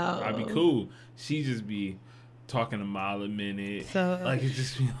be, I be Oh. cool. She just be talking a mile a minute. So Like it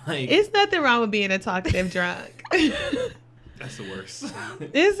just be like, it's nothing wrong with being a talkative drunk. that's the worst.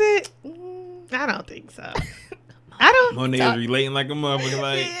 Is it? I don't think so. I don't. Monet is relating like a motherfucker.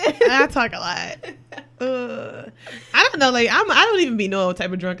 Like I talk a lot. I don't know. Like I don't even be know what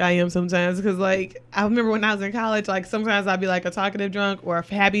type of drunk I am sometimes because like I remember when I was in college, like sometimes I'd be like a talkative drunk or a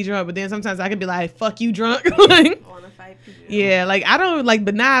happy drunk, but then sometimes I could be like fuck you drunk. Like, Want to fight people? yeah, like I don't like,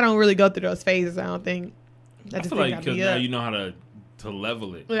 but now I don't really go through those phases. I don't think. I just feel think like I because be now up. you know how to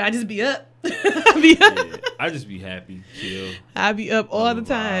level it. I just be up. I be up. Yeah, I just be happy, chill. I be up all the Vibe.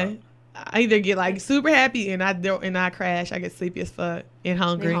 time. I either get like super happy and I crash. I get sleepy as fuck and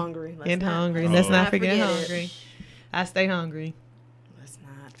hungry. Hungry. Let's And not- hungry. Oh. Let's not not forget forget it. hungry. I stay hungry. Let's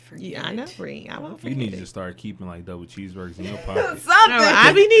not forget. Yeah, I know. Free. I won't You forget need it. to start keeping like double cheeseburgers in your pocket. Something. No,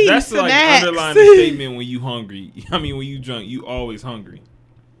 I be needing That's like snacks. underlying the statement when you hungry. I mean, when you drunk, you always hungry.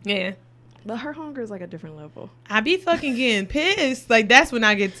 Yeah. But her hunger is like a different level. I be fucking getting pissed. Like that's when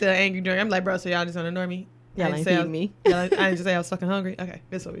I get to angry drunk. I'm like, bro, so y'all just don't ignore me? Y'all I ain't didn't say I feed was- me. I didn't just say I was fucking hungry. Okay,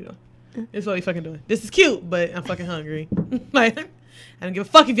 this is what we doing. This is what we fucking doing. This is cute, but I'm fucking hungry. Like I don't give a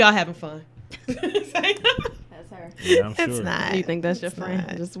fuck if y'all having fun. That's her. Yeah, I'm It's sure. not. You think that's your It's friend?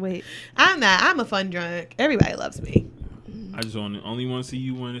 not. Just wait. I'm not. I'm a fun drunk. Everybody loves me. I just only want to see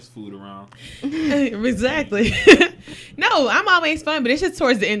you when there's food around. Exactly. No, I'm always fun, but it's just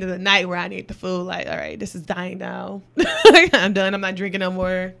towards the end of the night where I need the food. Like, all right, this is dying down. I'm done. I'm not drinking no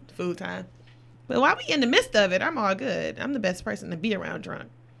more. Food time. But while we in the midst of it, I'm all good. I'm the best person to be around drunk.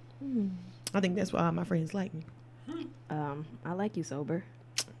 I think that's why all my friends like me. I like you sober,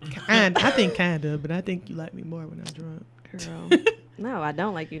 I think kind of, but I think you like me more when I'm drunk. girl. No, I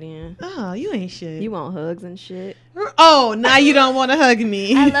don't like you then. Oh, you ain't shit. You want hugs and shit. Oh, now you don't want to hug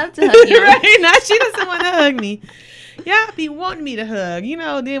me. I love to hug you. Right? Now she doesn't want to hug me. Y'all be wanting me to hug. You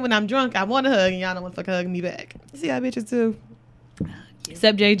know, then when I'm drunk, I want to hug and y'all don't want to fucking hug me back. See how bitches do.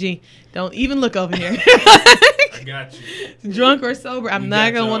 Except JG. Don't even look over here. I got you. Drunk or sober, I'm We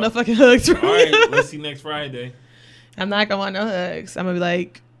not got going to want no y'all. fucking hugs from All you. right, let's see next Friday. I'm not going to want no hugs. I'm going to be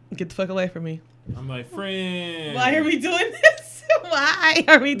like, get the fuck away from me. I'm like, friend. Why are we doing this? Why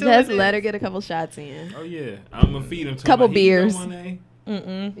are we doing Just this? let her get a couple shots in. Oh yeah, I'm gonna feed him. to Couple my, here you beers. go, Monet.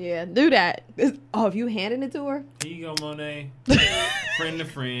 Mm-mm. Yeah, do that. Oh, if you handing it to her, Here you go, Monet. Friend to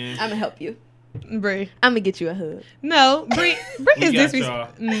friend. I'm gonna help you. Bree. I'm gonna get you a hug. No, Bree We is got y'all.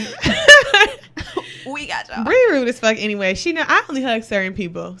 disrespectful. We got y'all. Bree rude as fuck anyway. She know I only hug certain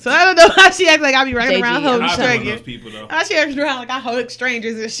people. So I don't know how she acts like I be running JG, around I'm hugging I'll be one of those strangers. people though. How she acts around like I hug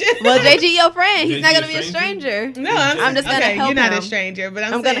strangers and shit. Well, JG, your friend. He's JG not a gonna be a stranger? stranger. No, I'm just gonna okay, help you're not him. a stranger, but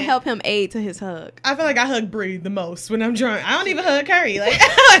I'm gonna saying, help him aid to his hug. I feel like I hug Bree the most when I'm drunk. I don't even hug Curry. Like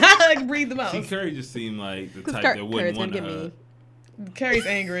I hug Bree the See, most. Curry just seemed like the 'Cause type Curry's that wouldn't gonna want to get hug. me. Curry's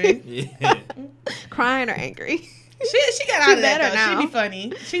angry. Yeah. Crying or angry. She got She out of that better though. now. She be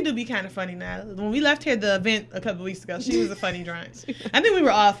funny. She do be kind of funny now. When we left here the event a couple weeks ago, she was a funny drunk. I think we were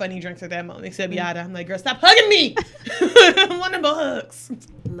all funny drunks at that moment, except Yada. I'm like, girl, stop hugging me. I want no more hugs.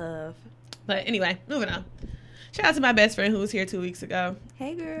 Love. But anyway, moving on. Shout out to my best friend who was here 2 weeks ago.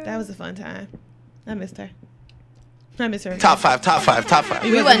 Hey, girl. That was a fun time. I missed her. I miss her. Top five, top five, top five.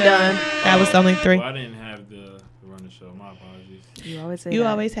 We wasn't done. That was only 3. Well, I didn't have the run the show. My apologies. You always say You that.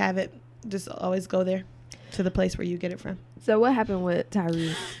 always have it. Just always go there to the place where you get it from. So what happened with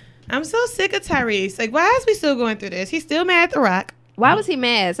Tyrese? I'm so sick of Tyrese. Like, why is we still going through this? He's still mad at The Rock. Why was he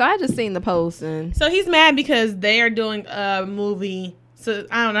mad? So I just seen the post and So he's mad because they are doing a movie. So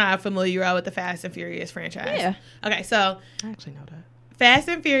I don't know how familiar you are with the Fast and Furious franchise. yeah, Okay, so I actually know that. Fast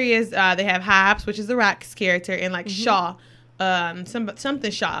and Furious, they have Hobbs, which is The Rock's character, and like Shaw,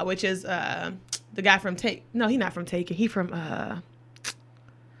 something Shaw, which is the guy from Take. No, he's not from Taken. He from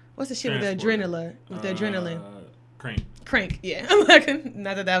what's the shit with the Transporter. adrenaline? With the adrenaline. Crank. Crank. Yeah, I'm like,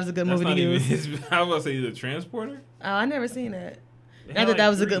 not that was a good That's movie not to even use. his. I was about to say the transporter. Oh, I never seen that. They Not had that that like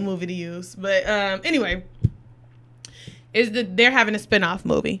was a 3. good movie to use, but anyway, they're having a spin-off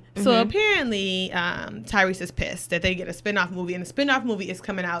movie. So apparently, Tyrese is pissed that they get a spin-off movie, and the spin-off movie is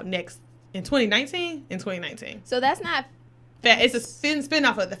coming out next in 2019. In 2019, So that's not it's a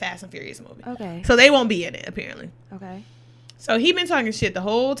spin-off of the Fast and Furious movie. okay. So they won't be in it apparently. Okay. So he been talking shit the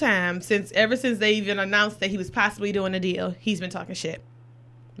whole time ever since they even announced that he was possibly doing a deal. He's been talking shit,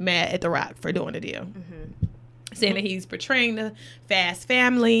 mad at The Rock for doing a deal, saying that he's portraying the Fast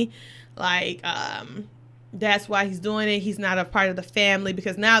family, like that's why he's doing it. He's not a part of the family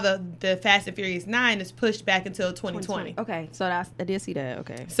because now the Fast and Furious 9 is pushed back until 2020. Okay. So I did see that.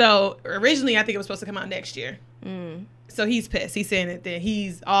 Okay. So originally, I think it was supposed to come out next year. Mm. So he's pissed. He's saying that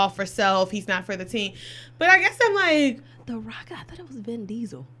he's all for self. He's not for the team. But I guess I'm like, The Rock. I thought it was Vin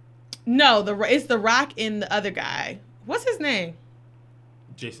Diesel. no, it's The Rock and the other guy. What's his name?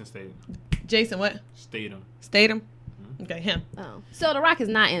 Jason Statham. Jason what? Statham. Statham? Okay, him. Oh, so The Rock is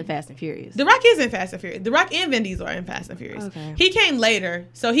not in Fast and Furious. The Rock is in Fast and Furious. The Rock and Vin Diesel are in Fast and Furious. Okay. He came later,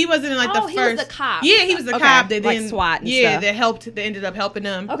 so he wasn't in like the Oh, first. he was the cop. Yeah, he was the Okay, cop that like then SWAT and yeah, stuff. that helped. That ended up helping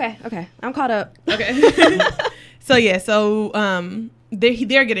them. Okay, I'm caught up. Okay. so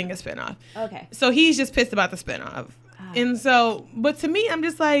they're getting a spinoff. Okay. So he's just pissed about the spinoff. And so, but to me, I'm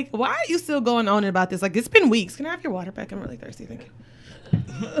just like, why are you still going on about this? Like, it's been weeks. Can I have your water back? I'm really thirsty. Thank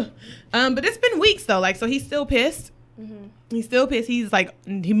you. But it's been weeks though. Like, so he's still pissed. Mm-hmm. He's still pissed. He's like,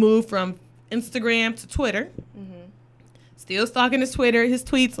 he moved from Instagram to Twitter. Mm-hmm. Still stalking his Twitter. His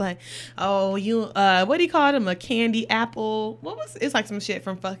tweets like, oh, you, what do you call him? A candy apple. What was? It's like some shit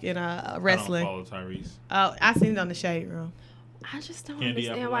from fucking wrestling. I don't follow Tyrese. Oh, I seen it on the Shade Room. I just don't Candy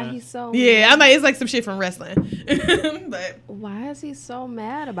understand apple why ass. he's so. Yeah, I'm like, it's like some shit from wrestling. But Why is he so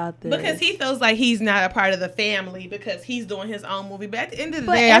mad about this? because he feels like he's not a part of the family because he's doing his own movie. But at the end of the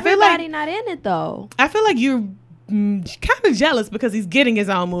But day, everybody not in it though. I feel like you're kind of jealous because he's getting his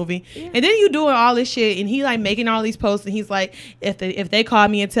own movie, and then you doing all this shit, and he like making all these posts, and he's like, if they call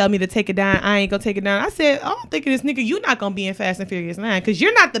me and tell me to take it down, I ain't gonna take it down. I said, I don't think of this nigga. You're not gonna be in Fast and Furious 9 because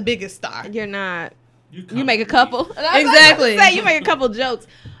you're not the biggest star. You're not. You You make a couple. Exactly. Say you make a couple jokes.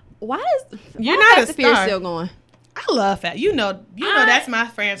 Why You're why not Fast a and Furious star. still going? I love Fast. You know that's my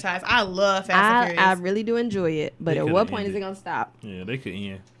franchise. I love Fast and Furious. I really do enjoy it, but They at could've what point is ended. it gonna stop? Yeah, they could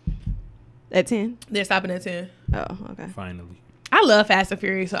end At 10? They're stopping at 10. Oh, okay. finally. I love Fast and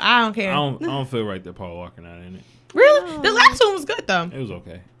Furious, so I don't care. I don't feel right that Paul Walker not in it. Really? The last one was good though. It was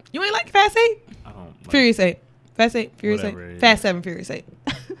okay. You ain't like Fast 8? I don't. Like, Furious 8. Fast 8, Furious Whatever it 8. is. Fast 7, Furious 8.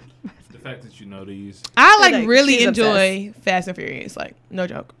 the fact that you know these. I like Like, really she's enjoy Fast and Furious. Like, no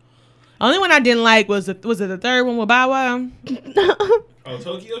joke. Only one I didn't like was it the third one with Bow Wow? Oh,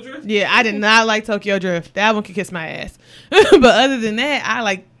 Tokyo Drift. Yeah, I did not like Tokyo Drift. That one could kiss my ass. But other than that, I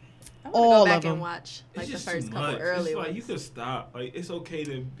like all go back of them. and watch It's like the just first too couple much. early It's like ones. you could stop. Like it's okay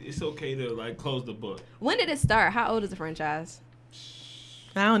to like close the book. When did it start? How old is the franchise?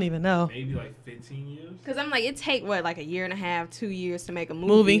 I don't even know. Maybe like 15 years. Because I'm like, it take what, like a year and a half, 2 years to make a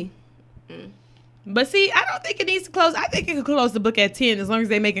movie. But see, I don't think it needs to close. I think it could close the book at 10 as long as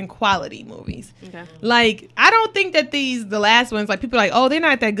they're making quality movies. Okay. Like, I don't think that the last ones, like, people are like, oh, they're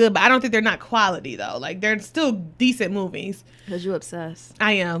not that good, but I don't think they're not quality, though. Like, they're still decent movies. Because you obsessed.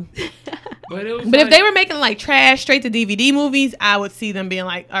 I am. But it was. But if they were making, like, trash straight to DVD movies, I would see them being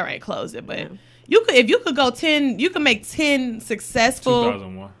like, all right, close it. But if you could go 10, you could make 10 successful.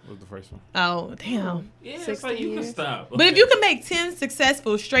 2001 was the first one. Oh, damn. Yeah, it's 16 like you years. can stop. But if you can make 10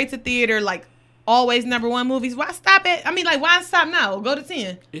 successful straight to theater, like, always #1 movies, why stop it? I mean, like, why stop now? Go to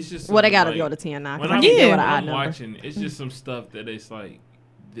 10. it's just Well, they some, got to like, go to 10 now. 'cause When I I'm, can't Yeah. deal with when an odd I'm number. watching, it's just some stuff that it's like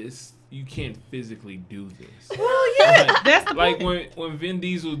this. You can't physically do this. Well, yeah, that's the Like point. when Vin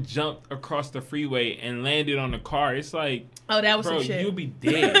Diesel jumped across the freeway and landed on the car, it's like, Oh, that was bro, some shit. you'll be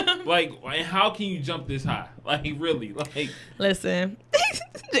dead. Like, and how can you jump this high? Like, really? Like, Listen.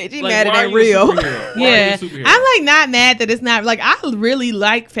 JG like mad why at are that you a real. superhero? Why are you a Yeah, superhero? I'm like not mad that it's not like I really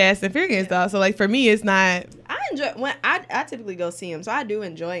like Fast and Furious though. So like for me, it's not. I enjoy when I typically go see him, so I do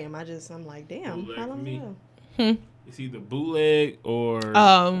enjoy him. I'm like, damn, Bootleg how for long me. ago? It's either bootleg or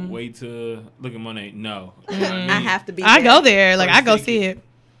wait to look at Monet. No, I have to be. I there. go there, like I First go ticket. see it.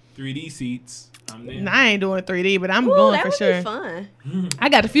 3D seats. I'm there. Nah, I ain't doing 3D, but I'm Ooh, going that for would sure. be fun. I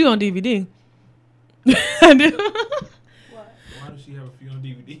got a few on DVD. I do. Why does she have a few on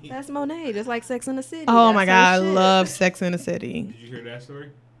DVD? That's Monet, just like Sex in the City. Oh That's my her god, I shit. love Sex in the City. Did you hear that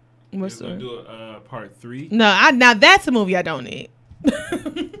story? What's They're gonna the? do a part 3. No, now that's a movie I don't need.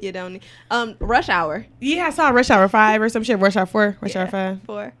 You don't need. Rush Hour Yeah, I saw Rush Hour 5 or some shit. Rush Hour 4, Rush Hour 5.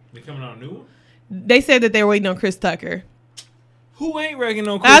 4. They coming out a new one? They said that they were waiting on Chris Tucker. Who ain't reckon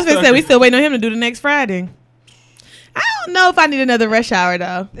on Chris I was gonna say Tucker? we still waiting on him to do the next Friday. I don't know if I need another Rush Hour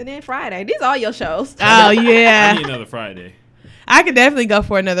though. And then Friday. These are all your shows. Oh I yeah, need another Friday. I could definitely go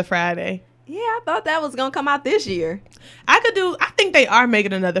for another Friday. Yeah, I thought that was gonna come out this year. I think they are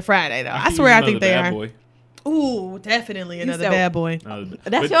making another Friday though. I could swear use I think another they Bad are. Boy. Ooh, definitely another said- Bad Boy. That's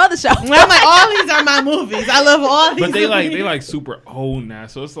but, your other show. I'm like, all these are my movies. I love all these. but they movies. like super old now,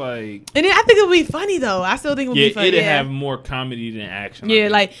 so it's like And then I think it would be funny though. I still think it would yeah, be funny. it'd Yeah, have more comedy than action. I yeah.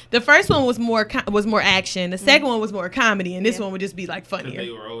 think. Like the first one was more action. The second one was more comedy, and this one would just be like 'Cause funnier.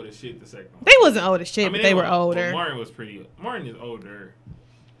 they were old as shit. The second one. They wasn't old as shit, I mean, but they were well, older. Martin was pretty. Martin is older.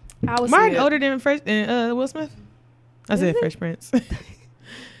 I was Martin older than Will Smith. I said Is he? Fresh Prince.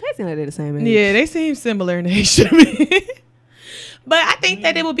 They seem like they're the same age. Yeah, they seem similar in age to me. But I think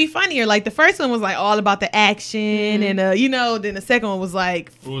that it would be funnier. Like the first one was like all about the action, and then the second one was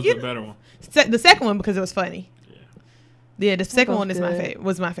like What was you the better one? the second one because it was funny. Yeah. Yeah, the second was one is good.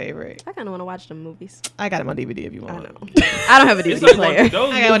 was my favorite. I kind of want to watch the movies. I got them on DVD if you I want. know. I don't have a It's DVD like player.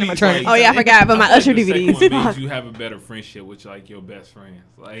 those I got one in my movies, trunk. Oh yeah, I forgot about my I Usher feel like the second one made DVDs. you have a better friendship with like your best friends.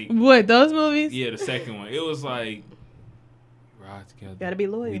 Like What, those movies? yeah, the second one. It was like ride together. Gotta be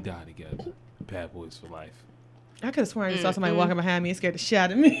loyal. We die together. Bad boys for life. I could have sworn I just saw somebody walking behind me and scared the shit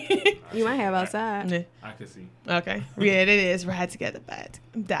out of me. You might have outside. Yeah. I could see. Okay. Yeah, it is. Ride together,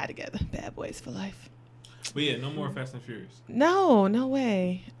 die together. Bad boys for life. But yeah, no more Fast and Furious. No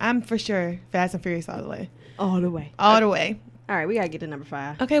way. I'm for sure Fast and Furious all the way. All the way. All the way. All right, we gotta get to number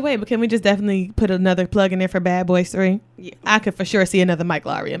 5. Okay, wait, but can we just definitely put another plug in there for Bad Boys 3? Yeah. I could for sure see another Mike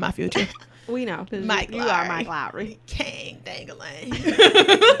Lowry in my future. We know. 'Cause Mike you are Lowry. Mike Lowry. King Dangalang.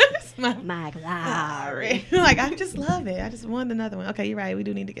 Mike Lowry. Like, I just love it. I just want another one. Okay, you're right. We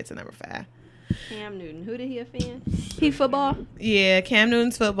do need to get to number 5. Cam Newton. Who did he offend? He football? Yeah, Cam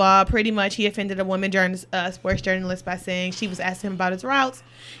Newton's football. Pretty much, he offended a woman sports journalist by saying she was asking him about his routes.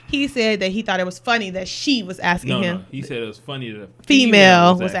 He said that he thought it was funny that she was asking him. No. He said it was funny that a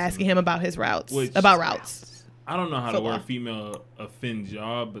Female was asking him about his routes. Which- About routes. I don't know how Football. the word female offends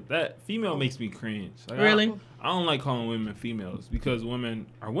y'all, but that female makes me cringe. Like, Really? I don't like calling women females because women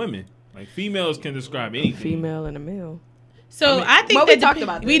are women. Like females can describe anything. Female and a male. So I mean- I think But that we talked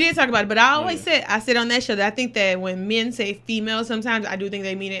about we this. did talk about it, but I always Yeah. said on that show that I think that when men say female, sometimes I do think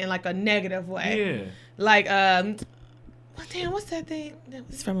they mean it in like a negative way. Yeah. Like what's that thing? That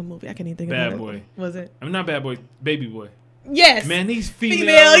was from a movie. I can't even think Bad of it. Boy. Was it? I'm not bad boy, baby boy. Yes. Man, these females.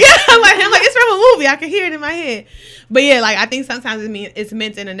 Female. Yeah. I'm like it's from a movie. I can hear it in my head. But yeah, like I think sometimes it's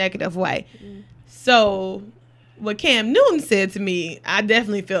meant in a negative way. So what Cam Newton said to me, I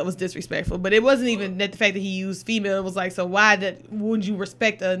definitely felt was disrespectful. But it wasn't even that the fact that he used female. It was like, so why would you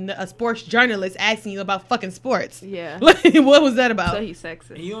respect a sports journalist asking you about fucking sports? Yeah. Like, what was that about? So he's sexist.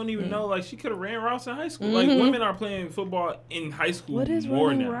 And you don't even know, like, she could have ran routes in high school. Mhm. Like, women are playing football in high school What is more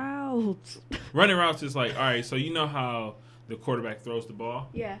running now. routes? Running routes is like, all right, so you know how the quarterback throws the ball?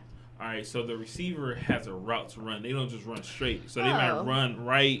 Yeah. All right, so the receiver has a route to run. They don't just run straight. So they Oh. might run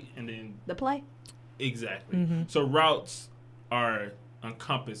right and then The play? exactly. Mhm. So routes are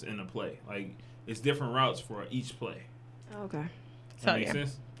encompassed in a play. Like, it's different routes for each play. Okay. So, That makes yeah.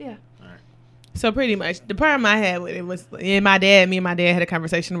 sense? Yeah. All right. So pretty much the problem I had with it was me and my dad had a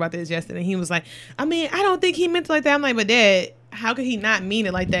conversation about this yesterday. He was like, I mean, I don't think he meant it like that. I'm like, but Dad, how could he not mean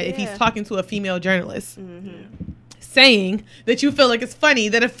it like that if he's Yeah. talking to a female journalist? Mm-hmm. Saying that you feel like it's funny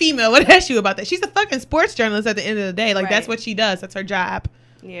that a female would ask you about that. She's a fucking sports journalist at the end of the day. Like, that's Right. what she does. That's her job.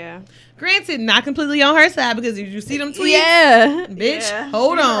 Yeah. Granted, not completely on her side because if you see them tweets, Yeah. bitch, Yeah.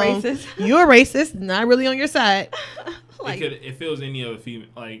 hold You're on. Racist. You're a racist, not really on your side. Like, If it was any other female,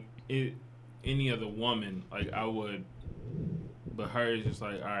 like, any other woman, like, I would. But her is just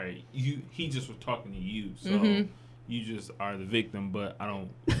like, all right, he just was talking to you. So. Mhm. You just are the victim, but I don't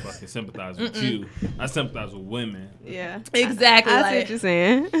fucking sympathize with you. I sympathize with women. yeah. Exactly, I see like- what you're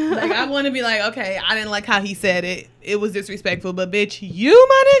saying. Like, I want to be like, okay, I didn't like how he said it. It was disrespectful, but bitch, you,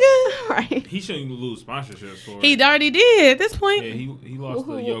 my nigga. right. He shouldn't even lose sponsorships for He it. already did at this point. Yeah, he lost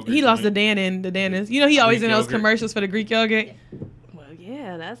the yogurt. He lost the joint. Dannon. You know, he always Greek in those yogurt. commercials for the Greek yogurt. Well,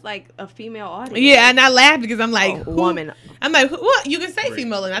 yeah, that's like a female audience. Yeah, and I laughed because I'm like, a who- woman. I'm like, what? You can say Greek.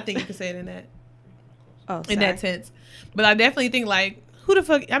 female, and I think you can say it in that Oh, in that sorry. sense. But I definitely think like, who the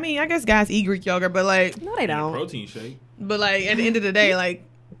fuck? I mean, I guess guys eat Greek yogurt, but like, No, they don't. Protein shake. at the end of the day, like,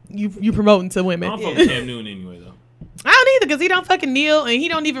 you promoting to I women. don't fuck with Cam Newton anyway, though. I don't either because he don't fucking kneel and he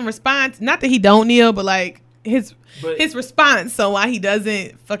don't even respond. Not that he don't kneel, but like his But response. So why he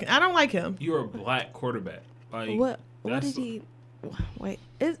doesn't fucking? I don't like him. you're a black quarterback. Like What did that's- he? Wait,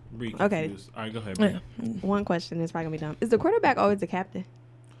 is Be Okay. confused. All right, go ahead. Yeah. Bro. one question is probably gonna be dumb. Is the quarterback always the captain?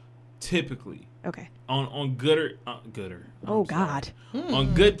 Typically, Okay. on gooder. Oh I'm sorry. God.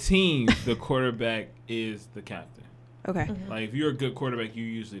 On good teams, the quarterback is the captain. Okay. Like if you're a good quarterback, you're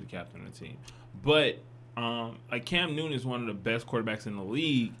usually the captain of the team. But like Cam Newton is one of the best quarterbacks in the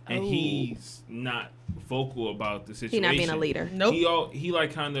league, and Oh. he's not vocal about the He situation. not being a leader. Nope. He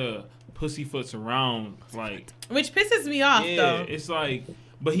like kind of pussyfoots around, like Which pisses me off yeah. though. It's like,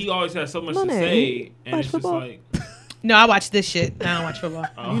 but he always has so much to Monet, say, and watch it's football? just like, No, I watch this shit. I don't watch football.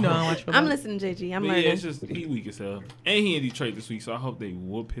 Oh. You know I don't watch football. I'm listening, JG. I'm but learning. yeah, it's just he weak as hell, and he in Detroit this week, so I hope they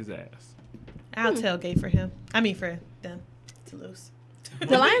whoop his ass. I'll tailgate for him. I mean for them to lose.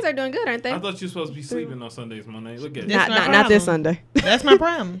 The Lions are doing good, aren't they? I thought you were supposed to be sleeping on Sundays, Monet. Look at That's it. my Not this problem. Sunday. That's my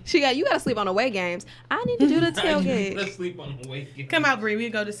problem. You got to sleep on away games. I need to do the Let's tailgate. sleep on the way. Come out, Bree. We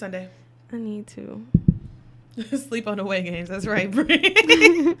go this Sunday. I need to. Sleep on the away games. That's right, Bree.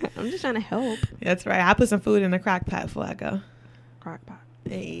 I'm just trying to help. That's right. I put some food in the crock pot before I go. Crock pot.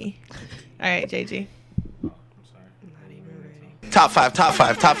 Hey. All right, JG. Oh, I'm sorry. Top five. I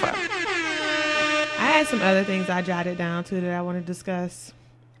had some other things I jotted down too that I want to discuss.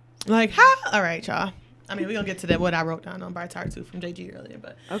 Like how? All right, y'all. I mean, we're gonna get to that what I wrote down on Bar Tart 2 from JG earlier,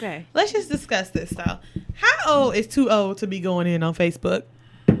 but Okay. let's just discuss this though. How old is too old to be going in on Facebook?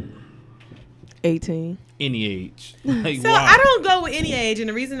 18. Any age. Like, So why? I don't go with any age, and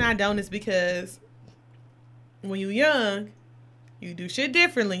the reason I don't is because when you're young, you do shit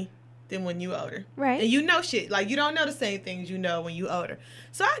differently than when you older. Right. And you know shit. Like, you don't know the same things you know when you older.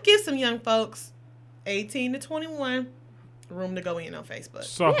 So I give some young folks, 18 to 21, room to go in on Facebook.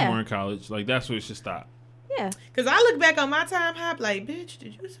 Sophomore Yeah. in college, like that's where it should stop. Yeah. Because I look back on my time hop like, bitch,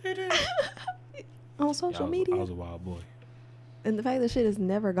 did you say that? On social media. I was a wild boy. And the fact that shit is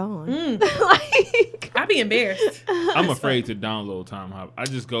never gone. Mm. Like, I be embarrassed. I'm afraid to download Time Hop. I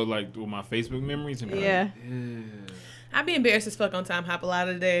just go like with my Facebook memories and be Yeah. like, I be embarrassed as fuck on time hop a lot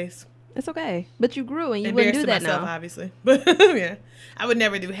of the days. it's okay. But you grew and you wouldn't Embarrassed do to that myself, now. obviously. But yeah, I would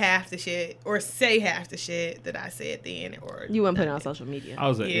never do half the shit or say half the shit that I said then. Or You wouldn't put it on social media. I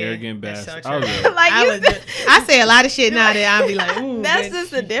was an Yeah, arrogant that's bastard. so I was true. a, Like I, you was, I say a lot of shit now that I'll be like, ooh, That's bitch.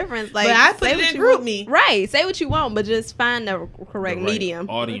 just the difference. Like, But I put say it what in you group want. me. Right. Say what you want, but just find the correct the right medium.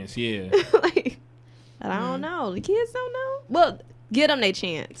 audience. Yeah. Like, I don't know. The kids don't know. Well, get them their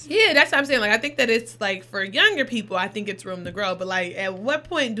chance. Yeah, that's what I'm saying. Like, I think that it's like for younger people, I think it's room to grow. But like, at what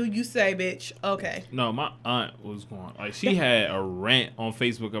point do you say, bitch, okay? No, my aunt was going like she had a rant on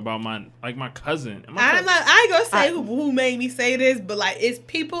Facebook about my cousin. And my I'm cousin- not. I ain't gonna say who made me say this, but like, it's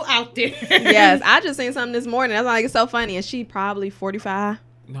people out there. Yes, I just seen something this morning. I was like, it's so funny. And she probably 45.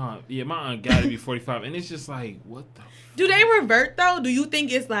 No, yeah, my aunt got to be 45, and it's just like, what the? Do they revert though? Do you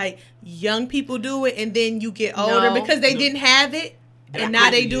think it's like young people do it and then you get older No. because they didn't have it and now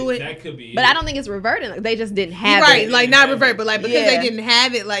they do it? That could be. But I don't think it's reverting. Like, they just didn't have Right, it. like not revert, but like because Yeah. they didn't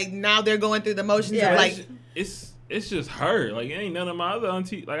have it, like now they're going through the motions Yeah. of But like. it's just her. Like, it ain't none of my other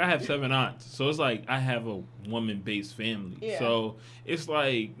aunties. Like, I have 7 aunts, so it's like I have a woman-based family. Yeah. So it's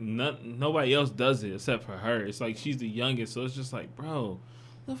like nobody else does it except for her. It's like she's the youngest, so it's just like, bro,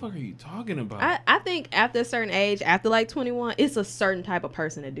 what the fuck are you talking about? I think after a certain age, after like 21, it's a certain type of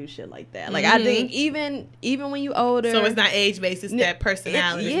person to do shit like that. Like, I think even when you older. So it's not age based, it's that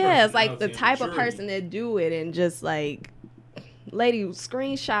personality. Yeah, it's like the Personality and type of maturity. person that do it and just like, lady,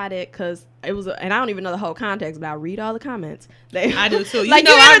 screenshot it because it was, and I don't even know the whole context, but I read all the comments. I do too. Like,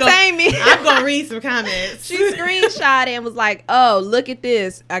 know you I'm entertain me. I'm gonna read some comments. She screenshot it and was like, oh, look at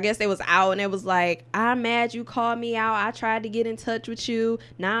this. I guess they was out and it was like, I'm mad you called me out. I tried to get in touch with you.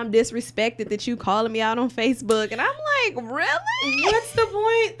 Now I'm disrespected that you calling me out on Facebook. And I'm like, really? What's the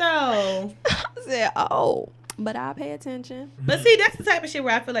point though? I said, oh, but I'll pay attention. But see, that's the type of shit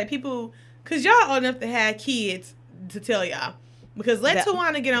where I feel like people, cause y'all old enough to have kids to tell y'all. Because let That-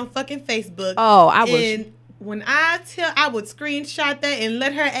 Tawana get on fucking Facebook. Oh, I was. And when I would screenshot that and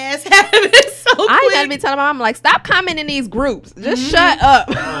let her ass have it so quick. I gotta be telling my mom, like, stop commenting in these groups. Just shut up.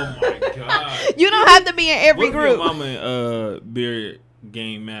 Oh my god. You don't have to be in every What if group. your mama beer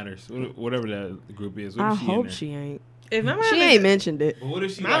game matters, whatever that group is. What I if she in hope there? she ain't. If my mom She ain't mentioned it. But what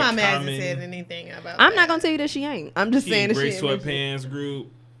if she My like mom hasn't comment- said anything about I'm that. not gonna tell you that she ain't. I'm just She saying in that gray she ain't mentioned it. sweatpants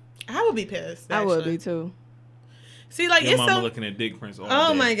group. I would be pissed. I would actually. be too. See, like Your it's mama so. looking at dick prints all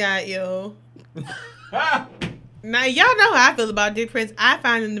Oh day. my god, yo. Now y'all know how I feel about dick prints. I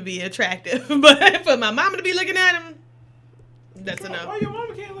find them to be attractive, but for my mama to be looking at them, that's a Why no. your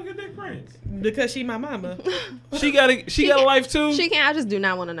mama can't look at dick prints? Because she my mama. She got a life too. She can't. I just do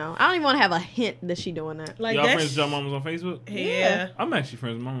not want to know. I don't even want to have a hint that she doing that. Like Y'all that's friends with your mamas on Facebook? yeah. I'm actually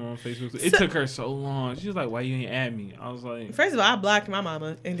friends with my mom on Facebook. It So- took her so long. She was like, "Why you ain't add me?" I was like, First of all, I blocked my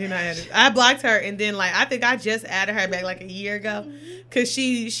mama, and then I blocked her, and then like I think I just added her back like a year ago, cause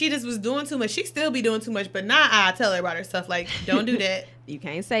she just was doing too much. She still be doing too much, but now I tell her about her stuff. Like, don't do that. You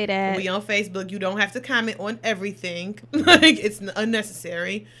can't say that. We on Facebook. You don't have to comment on everything. Like it's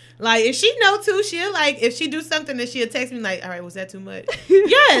unnecessary. Like if she know too, she'll like if she do something that she'll text me like, all right, was that too much?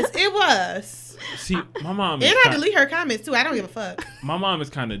 Yes, it was. "See, my mom." And Is I delete her comments too. I don't give a fuck. My mom is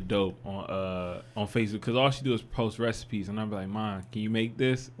kind of dope on Facebook because all she do is post recipes, and I'll be like, "Mom, can you make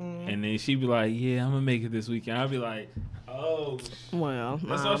this?" And then she'd be like, "Yeah, I'm gonna make it this weekend." I'll be like, "Oh." Well,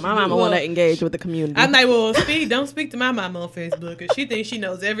 That's my all she mama do. want Well, to engage with the community. I'm like, well, don't speak to my mama on Facebook because she thinks she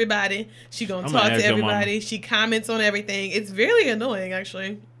knows everybody. She gonna I'm talk gonna to ask your mama. everybody. She comments on everything. It's really annoying,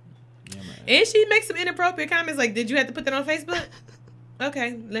 actually. Yeah, man. And she makes some inappropriate comments like, "Did you have to put that on Facebook?"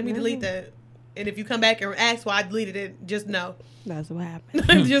 Okay, let me delete that. And if you come back and ask why I deleted it, just know. That's what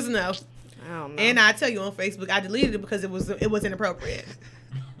happened. Just know. I don't know. And I tell you on Facebook, I deleted it because it was inappropriate.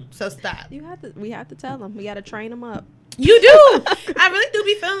 So stop. we have to tell them. We got to train them up. You do. I really do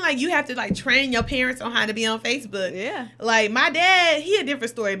be feeling like you have to like train your parents on how to be on Facebook. Yeah. Like my dad, he a different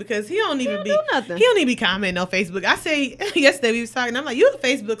story because he don't even do nothing. He don't even be commenting on Facebook. I say yesterday we was talking. I'm like, you a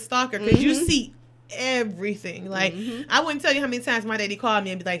Facebook stalker because you see everything. Like I wouldn't tell you how many times my daddy called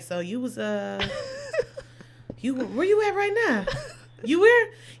me and be like, so you was you where you at right now? You where?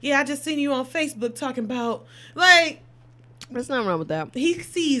 Yeah, I just seen you on Facebook talking about like. There's nothing wrong with that. He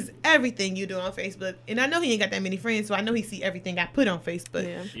sees everything you do on Facebook, and I know he ain't got that many friends, so I know he see everything I put on Facebook.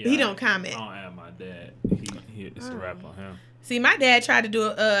 Yeah. But he don't comment. I don't add my dad. It's a wrap on him. See, my dad tried to do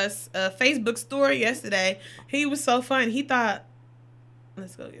a Facebook story yesterday. He was so fun. He thought,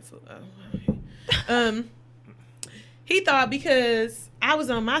 let's go get food. He thought because I was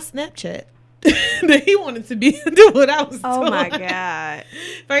on my Snapchat that he wanted to do what I was doing. Oh my God.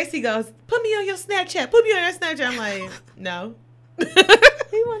 First he goes, put me on your Snapchat. Put me on your Snapchat. I'm like, no. He wanted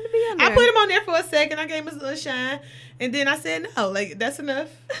to be on there. I put him on there for a second. I gave him a little shine. And then I said, no, like, that's enough.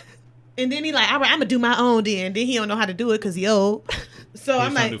 And then he like, all right, I'm going to do my own then. Then he don't know how to do it because he old. So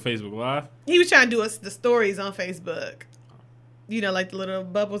I'm like, do Facebook Live? he was trying to do the stories on Facebook. You know, like the little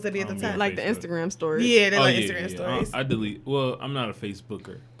bubbles that be at the top. Like the Instagram stories. Yeah, they're like Instagram stories. I delete. Well, I'm not a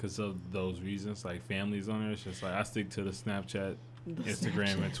Facebooker because of those reasons. Like families on there, it's just like I stick to the Snapchat,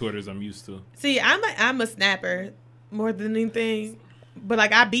 Instagram, and Twitters. I'm used to. See, I'm a snapper more than anything. But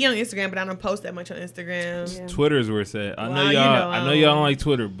like I be on Instagram, but I don't post that much on Instagram. Yeah. Twitter is where it's at. I know Well, y'all. I know y'all don't like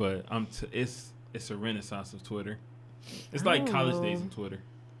Twitter, but it's a renaissance of Twitter. It's like don't college know. days of Twitter,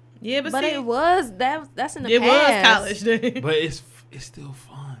 Yeah, but But see, it was that's in the it past. was college day. but it's still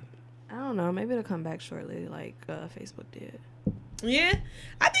fun. I don't know. Maybe it'll come back shortly, like Facebook did. Yeah,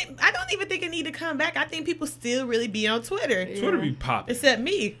 I don't even think it need to come back. I think people still really be on Twitter, Twitter be popping. except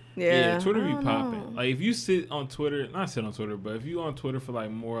me. Yeah, Twitter I be don't popping. know. Like if you sit on Twitter, not sit on Twitter, but if you on Twitter for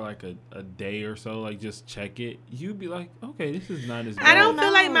like more like a day or so, like just check it, you'd be like, okay, this is not as bad. I don't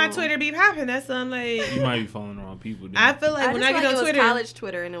feel like my know. Twitter be popping. That's I'm like. You might be following the wrong people. Dude. I feel like I when just I feel get like on it Twitter, was college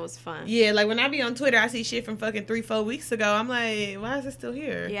Twitter and it was fun. yeah, like when I be on Twitter, I see shit from fucking 3-4 weeks ago. I'm like, why is it still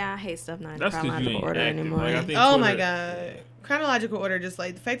here? Yeah, I hate stuff not in That's because you chronological ain't order active. anymore. Like, I think Oh Twitter, my god, chronological order, just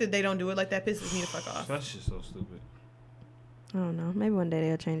like the fact that they don't do it like that pisses me the fuck off. That's just so stupid. I don't know. Maybe one day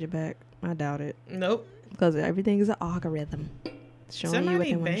they'll change it back. I doubt it. Nope. Because everything is an algorithm. It's showing you what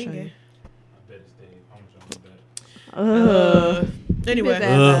they Somebody want to show banging. you. I bet it's Dave. I'm showing that. Anyway. Keep his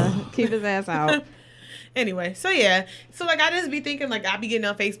ass out. Keep his ass out. Anyway, so yeah. So like I just be thinking like I be getting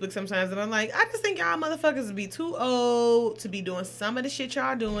on Facebook sometimes and I'm like, I just think y'all motherfuckers would be too old to be doing some of the shit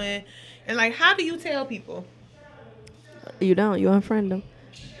y'all doing. And like how do you tell people? You don't. You unfriend them.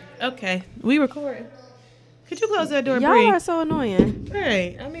 Okay, we recording. Could you close that door, Y'all Bree? are so annoying.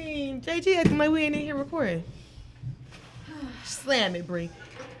 Right. I mean, JG acting like we ain't in here recording. Slam it, Bree.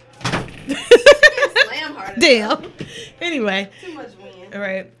 Slam hard. Damn. Anyway. Too much wind. All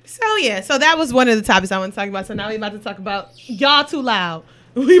right. So yeah, so that was one of the topics I want to talk about. So now we about to talk about y'all too loud.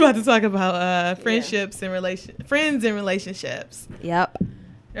 We about to talk about friendships and friends and relationships. Yep.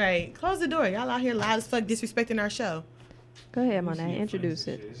 All right. Close the door. Y'all out here loud as fuck disrespecting our show. Go ahead, Monet. Introduce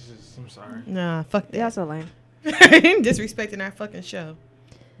it. It's just, I'm sorry. Nah, fuck Y'all that. so lame. Disrespecting our fucking show.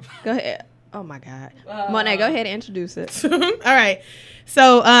 Go ahead. Oh my God. Monet, go ahead and introduce it. All right.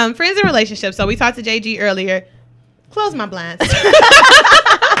 So, friends and relationships. So we talked to JG earlier. Close my blinds. Close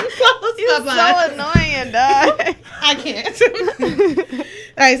my blinds. annoying, dog. I can't.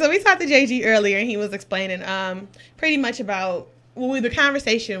 All right. So we talked to JG earlier, and he was explaining pretty much about the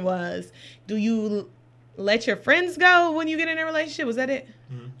conversation was: do you let your friends go when you get in a relationship? Was that it?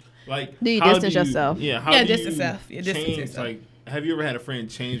 Like, Do you how distance yourself? Yeah, how Yeah, do distance you yourself. Yeah, distance change, yourself. Like, have you ever had a friend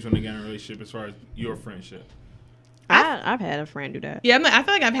change when they get in a relationship as far as your friendship? I've had a friend do that. Yeah, I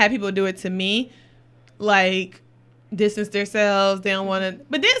feel like I've had people do it to me, like distance themselves. They don't want to.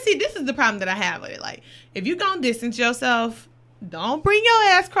 But then, see, this is the problem that I have with it. Like, if you gonna distance yourself, don't bring your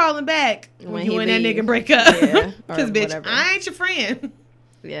ass crawling back when you he and that leave. nigga break up. Yeah, or Because, bitch, whatever. I ain't your friend.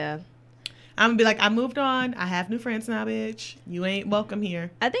 Yeah. I'm gonna be like, I moved on. I have new friends now, bitch. You ain't welcome here.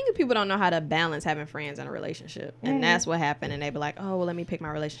 I think that people don't know how to balance having friends in a relationship. And that's what happened. And they be like, oh, well, let me pick my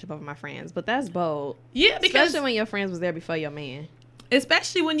relationship over my friends. But that's bold. Yeah, because Especially when your friends was there before your man.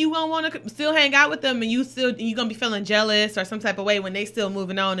 especially when you won't want to still hang out with them and you gonna be feeling jealous or some type of way when they still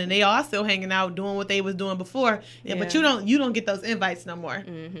moving on and they are still hanging out doing what they was doing before. Yeah, but Yeah. you don't get those invites no more.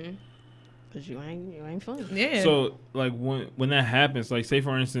 Mm-hmm. Because you ain't fun. Yeah. So, like, when that happens, like, say,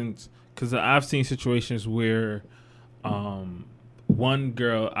 for instance, because I've seen situations where one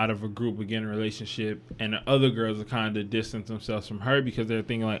girl out of a group would get in a relationship and the other girls will kind of distance themselves from her because they're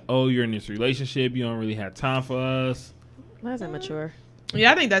thinking, like, oh, you're in this relationship. You don't really have time for us. That's immature.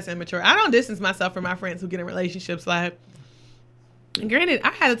 Yeah, I think that's immature. I don't distance myself from my friends who get in relationships. Like, granted, I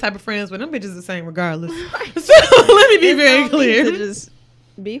had the type of friends where them bitches the same regardless. So let me be very To clear. just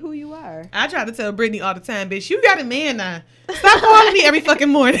be who you are. I try to tell Brittany all the time, bitch, you got a man now. Stop calling me every fucking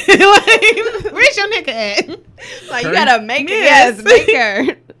morning. Like, where's your nigga at? Like, you Curry? gotta make it. Yes. Yes, make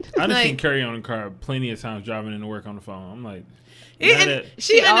her. I done Like- seen Curry on the car plenty of times driving into work on the phone. I'm like,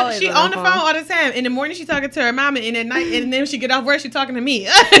 She always she on on the the phone. phone all the time. In the morning, she talking to her mama, and at night, and then when she get off work, she talking to me.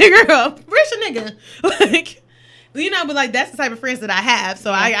 Girl, where's your nigga? Like, you know, but like that's the type of friends that I have.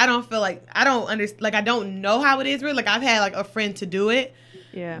 So I don't feel like I don't understand. Like I don't know how it is really. Like I've had like a friend to do it,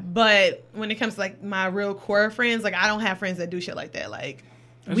 Yeah. but when it comes to like my real core friends, like I don't have friends that do shit like that. Like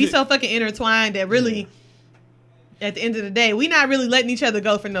That's we it. so fucking intertwined that really, at the end of the day, we not really letting each other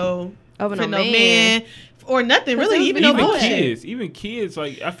go for no Over for no no man or nothing. 'Cause Really, it was even no even bullshit. even kids,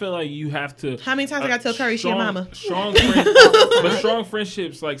 like I feel like you have to. How many times I gotta tell Curry she your mama? Strong but strong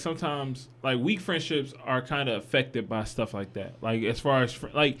friendships, like sometimes, like weak friendships are kind of affected by stuff like that. Like as far as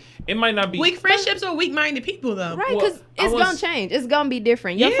like it might not be Weak friendships or weak-minded people, though. Right, Well, because I it's was- gonna change. It's gonna be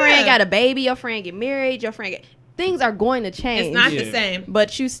different. Your Yeah. friend got a baby. Your friend get married. Your friend things are going to change. It's not Yeah. the same.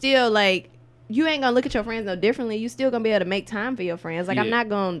 But you still like you ain't gonna look at your friends no differently. You still gonna be able to make time for your friends. Like I'm Yeah. not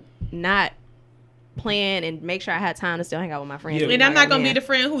gonna not plan and make sure I had time to still hang out with my friends. Yeah. even And though I'm I got not a gonna be man. the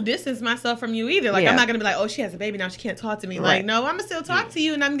friend who distance myself from you either. Like Yeah. I'm not gonna be like, oh, she has a baby now, she can't talk to me. Like, Right. no, I'm gonna still talk to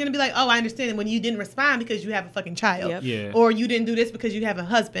you, and I'm gonna be like, oh, I understand when you didn't respond because you have a fucking child, Yep. Yeah. or you didn't do this because you have a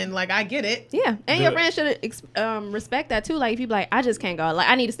husband. Like, I get it. Yeah, and your The- friends should respect that too. Like if you be like, I just can't go. Like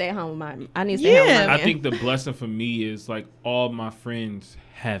I need to stay at home with my. I need to stay at home with Yeah. my I man. think the blessing for me is like all my friends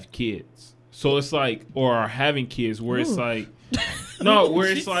have kids. So it's like, or are having kids where it's Ooh. like, no, where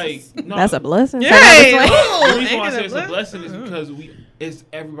it's like, no. that's a blessing. Hey, So that is like- oh, The reason why I ain't say it it's a blessing is because it's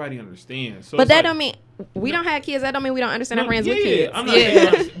everybody understands. So but it's that like, don't mean we don't have kids. That don't mean we don't understand our friends yeah, with kids. I'm not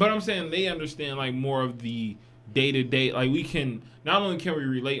saying, but I'm saying they understand like more of the day to day. Like we can not only can we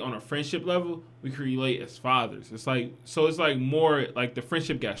relate on a friendship level, we can relate as fathers. It's like so. It's like more like the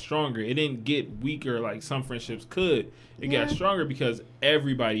friendship got stronger. It didn't get weaker like some friendships could. It got stronger because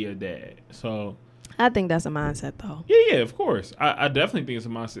everybody a dad. So I think that's a mindset though. yeah, of course. I definitely think it's a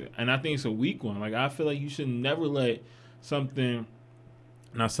mindset, and I think it's a weak one. Like I feel like you should never let something,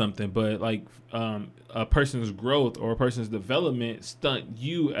 not something, but like a person's growth or a person's development stunt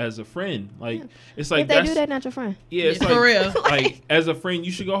you as a friend. Like it's like If they that's do, they're not your friend. yeah, it's For like, real. Like as a friend,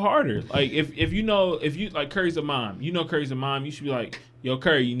 you should go harder. Like if you know if you like Curry's a mom, you know Curry's a mom, you should be like, yo,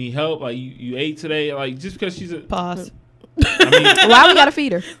 Curry, you need help. Like you ate today. Like just because she's a, Pause. I mean, Why we gotta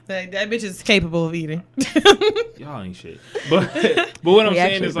feed her? That bitch is capable of eating. y'all ain't shit. But what I'm We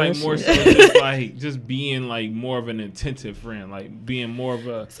saying actually is like do more shit. so just like just being like more of an attentive friend, like being more of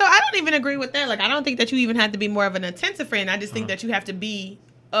a So I don't even agree with that. Like I don't think that you even have to be more of an attentive friend. I just think that you have to be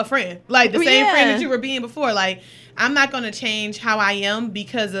a friend, like the Oh, same friend yeah. that you were being before. Like I'm not gonna change how I am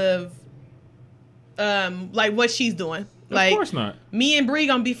because of like what she's doing. Like of course not. me and Bree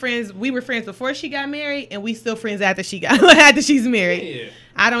gonna be friends. We were friends before she got married, and we still friends after she got after she's married. Yeah.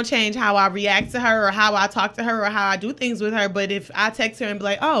 I don't change how I react to her or how I talk to her or how I do things with her. But if I text her and be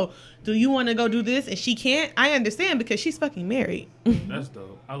like, "Oh, do you want to go do this?" and she can't, I understand because she's fucking married. That's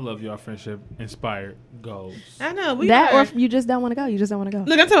dope. I love y'all friendship inspired goals. I know we That are. or if you just don't want to go. You just don't want to go.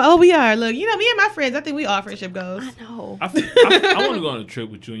 Look, I'm talking. Oh, we are. Look, you know, me and my friends. I think we all friendship goals. I know. I want to go on a trip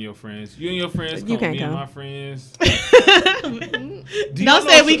with you and your friends. You and your friends You come can't with me and come. my friends. Don't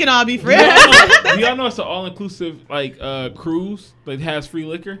say we can all be friends. Do y'all know it's an all inclusive like cruise that has free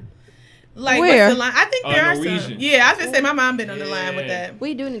liquor? Like Where? what's the line? I think there are Norwegian. some. Yeah, I was gonna say my mom been on the line with Yeah. that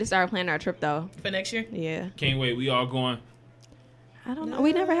We do need to start planning our trip though. for next year. Yeah. Can't wait. We all going. I don't know.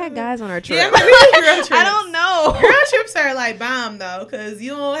 We never had guys on our trip. Yeah, but we like girl trips. I don't know. Girl trips are like bomb though, cause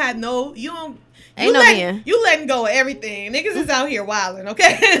you don't have no, you don't. Ain't no men. You letting go of everything. Niggas is out here wilding,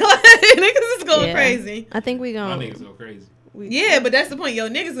 okay? Niggas is going Yeah. crazy. I think we My gonna. niggas go crazy. Yeah, but that's the point. Yo,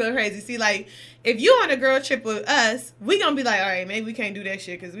 niggas go crazy. See, like, if you on a girl trip with us, we gonna be like, all right, maybe we can't do that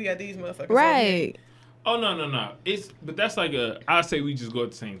shit because we got these motherfuckers. over here. Right. Oh no. But that's like I say we just go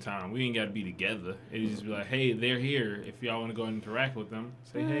at the same time. We ain't got to be together. It just be like, hey, they're here. If y'all want to go and interact with them,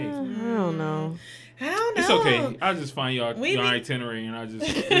 say hey. I don't know. I don't know. It's okay. I'll just find y'all We your be- itinerary and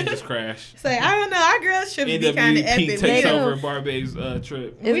we just crash. Say, I don't know. Our girls trips be kind of NWP epic. takes They do. over Barbade's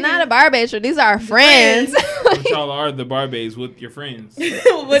trip. It's We not do- a barbade trip. These are our friends. But y'all are the Barbades with your friends.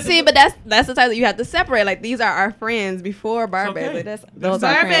 With See, but that's the type that you have to separate. Like these are our friends before Barbade. okay. Like, those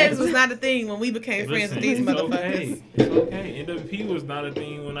are Barbados friends. was not a thing when we became If friends friends with these It's motherfuckers. okay. It's okay. NWP was not a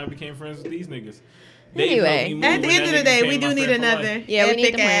thing when I became friends with these niggas. They Anyway. helped me move At the when end of that the day, nigga we became do my need friend for another life. Yeah, we need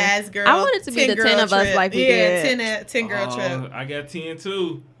epic to plan. ass girl. I want it to be the 10 of us trip. like we yeah, did. 10 girl trip. I got 10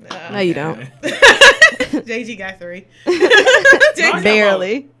 too. No, you don't. JG got 3. No, I got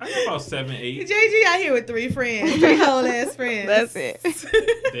Barely. About, I got about 7, 8. JG out here with 3 friends, 3 whole ass friends. That's it.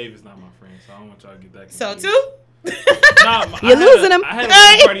 Dave is not my friend, so I don't want y'all to get that So confused. 2? Nah, You're losing him. I had a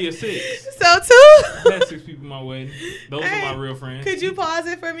Hey. wedding party of 6. So 2? I had 6 people at my wedding. Those Hey, are my real friends. Could you pause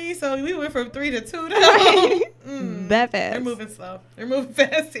it for me? So we went from 3 to 2. That fast. They're moving slow. They're moving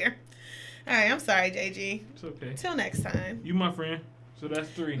fast here. All right, I'm sorry, JG. It's okay. Till next time. You my friend, so that's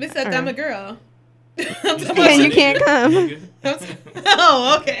 3. Listen, I'm a girl. And you can't come.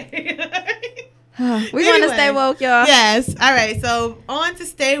 Oh, okay. We want to Anyway. stay woke, y'all. Yes. All right. So on to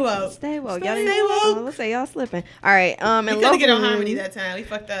stay woke. Stay woke. Stay Y'all woke. Oh, let's say y'all slipping. All right. We And couldn't local get on news- harmony that time. We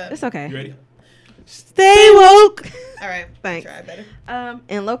fucked up. It's okay. You ready? Stay woke. All right. Thanks. Try better.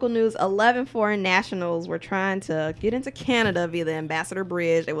 In local news, 11 foreign nationals were trying to get into Canada via the Ambassador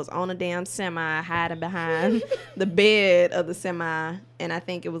Bridge. It was on a damn semi, hiding behind the bed of the semi, and I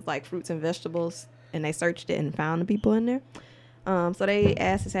think it was like fruits and vegetables. And they searched it and found the people in there. So they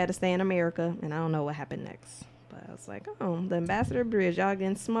asked us had to stay in America, and I don't know what happened next. But I was like, oh, the Ambassador Bridge, y'all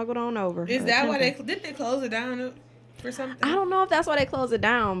getting smuggled on over. Is that why did they close it down for something? I don't know if that's why they closed it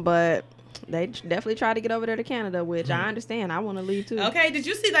down, but they definitely tried to get over there to Canada, which I understand. I want to leave too. Okay. Did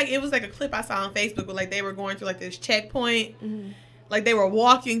you see it was like a clip I saw on Facebook where they were going through this checkpoint, like they were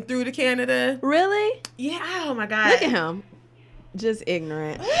walking through to Canada. Really? Yeah. Oh my God. Look at him. Just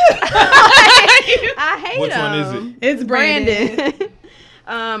ignorant. I hate Which him. one is it? It's Brandon.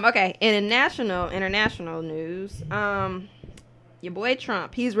 Okay. In international news, your boy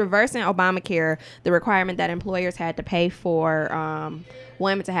Trump, he's reversing Obamacare, the requirement that employers had to pay for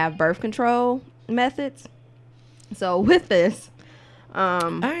women to have birth control methods. So with this,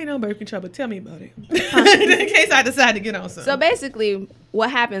 I ain't on birth control, but tell me about it. In case I decide to get on something. so basically what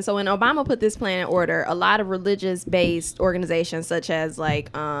happened, so when Obama put this plan in order, a lot of religious-based organizations such as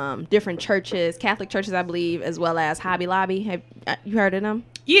different churches, Catholic churches, I believe, as well as Hobby Lobby, have you heard of them?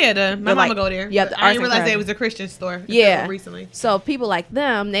 Yeah, my They're mama like- go there. yeah, the I arts didn't and realize crafts. it was a Christian store. until Yeah. recently. So people like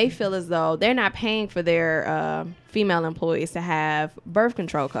them, they feel as though they're not paying for their female employees to have birth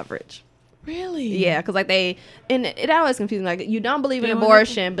control coverage. Really? Yeah, because it always confusing. Like you don't believe in They want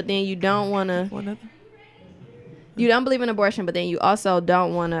abortion, but then you don't want to. One other. You don't believe in abortion, but then you also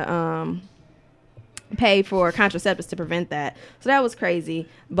don't want to pay for contraceptives to prevent that. So that was crazy.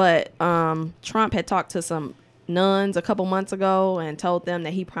 But Trump had talked to some nuns a couple months ago and told them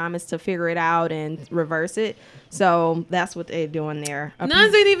that he promised to figure it out and reverse it. So that's what they're doing there.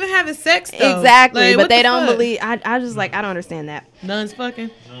 Nuns ain't even having sex though. Exactly, Like, but what they the don't fuck? believe. I just I don't understand that. Nuns fucking.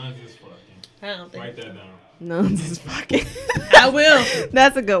 Nuns is fucking. I don't think. Write that down. Nuns is fucking. I will.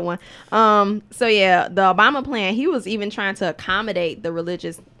 That's a good one. So yeah, the Obama plan, he was even trying to accommodate the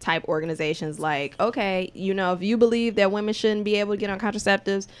religious type organizations. Like, okay, if you believe that women shouldn't be able to get on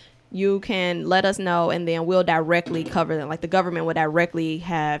contraceptives, you can let us know, and then we'll directly cover them. Like the government would directly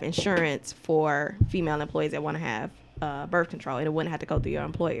have insurance for female employees that want to have birth control, and it wouldn't have to go through your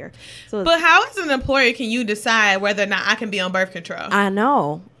employer. So But how as an employer can you decide whether or not I can be on birth control? I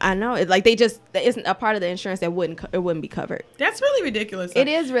know. It's like it's a part of the insurance that wouldn't be covered. That's really ridiculous. It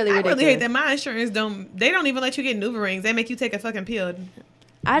is really I ridiculous. really hate that my insurance they don't even let you get NuvaRings. They make you take a fucking pill.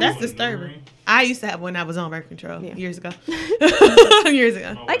 I That's just disturbing. I used to have one. I was on birth control Yeah. years ago. Years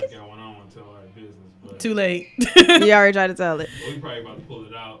ago. My wife got one on until our business, but Too late. you already tried to tell it. we probably about to pull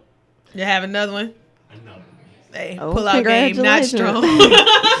it out. You have another one? Another. Hey, Oh, pull out game, not congratulations. strong. You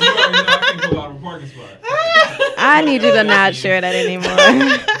already know I can pull out a parking spot. I need you to not share that anymore.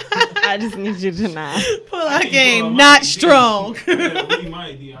 I just need you to not. Pull I out can't game, pull out not my strong. We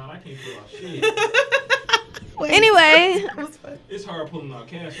might, Dion. I can't pull out shit. Anyway, It's hard pulling out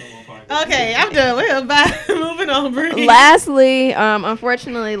cash on my pocket. Okay, I'm done. We're bye. Moving on, Bree. lastly,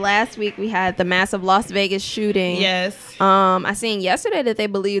 unfortunately, last week we had the massive Las Vegas shooting. Yes. I seen yesterday that they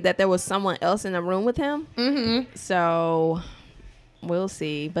believe that there was someone else in the room with him. Mm-hmm. So we'll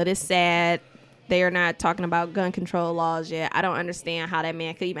see. But it's sad. They are not talking about gun control laws yet. I don't understand how that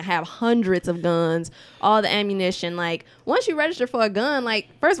man could even have hundreds of guns, all the ammunition. Like, once you register for a gun, like,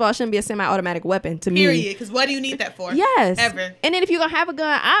 first of all, it shouldn't be a semi-automatic weapon to me. Period. Because what do you need that for? Yes. Ever. And then if you're going to have a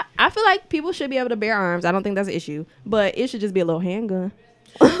gun, I feel like people should be able to bear arms. I don't think that's an issue. But it should just be a little handgun.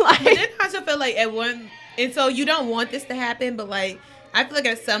 But then I also feel like and so you don't want this to happen, but like, I feel like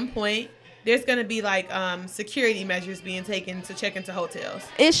at some point, there's going to be like security measures being taken to check into hotels.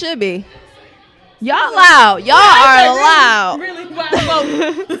 It should be. Y'all loud. Y'all are loud. Really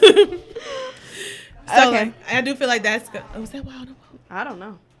wild. So Okay. like, I do feel like that's good. Oh, is that Wild and Woke? I don't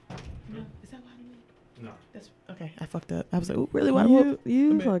know. Is that Wild and Woke? No. That's okay. I fucked up. I was like, ooh, really Wild and Woke?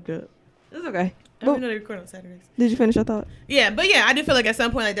 You Okay. fucked up. It's okay. I didn't know they record on Saturdays. Did you finish your thought? Yeah, but yeah, I do feel like at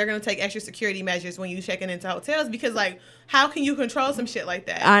some point like they're gonna take extra security measures when you checking into hotels because like how can you control some shit like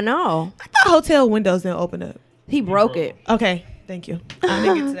that? I know. I thought hotel windows didn't open up. He broke it. Okay, thank you. I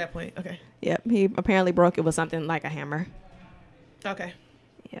didn't get to that point. Okay. Yep. He apparently broke it with something like a hammer. Okay.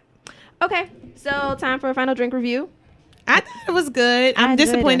 Yep. Okay. So time for a final drink review. I thought it was good. I I'm enjoyed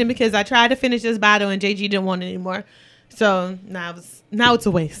disappointed it. because I tried to finish this bottle and JG didn't want it anymore. So now it's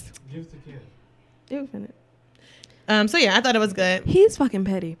a waste. Give it to kid. You finish. So yeah, I thought it was good. He's fucking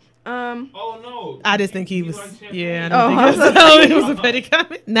petty. Oh no. I just think he was. like champagne? Yeah, I Oh, don't I'm think so it was a petty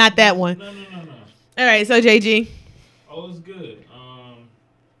comment. Not that one. No. All right, so JG. Oh, it was good.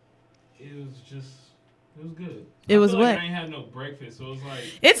 It was good. It was I feel like what? I ain't had no breakfast, so it was like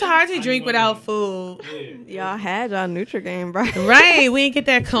It's hard to I drink wanted- without food. Yeah. Y'all had y'all Nutri-Game, bro. Right, we ain't get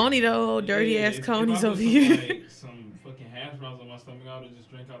that coney though, dirty Yeah, ass if conies I put over some, here. Like, some fucking hash browns on my stomach, I would have just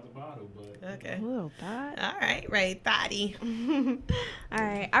drank out the bottle. But Okay. Little thought. All right, thotty. All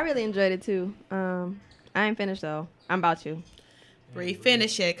right. I really enjoyed it too. I ain't finished though. I'm about to. Bree,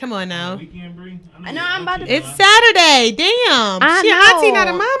 finish it. Come on now. Weekend, Bree. I know, I'm about to- It's Saturday. Damn. I She know. auntie, not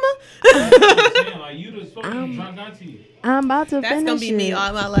a mama. Like you the fucking drunk auntie. I'm about to That's finish gonna be me it.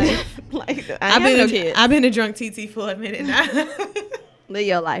 all my life. Like I've no been kids. I've been a drunk TT for a minute now. Live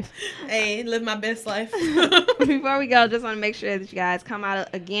your life. Hey, live my best life. Before we go, just want to make sure that you guys come out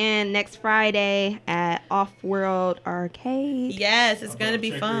again next Friday at Off World Arcade. Yes, it's gonna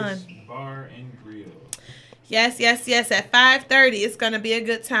be Checkers fun. Bar and Grill. Yes. At 5:30, it's gonna be a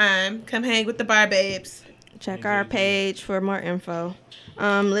good time. Come hang with the bar babes. Check our page for more info.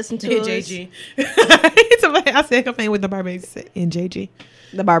 Listen to And us, JG. I said come hang with the bar babes and JG.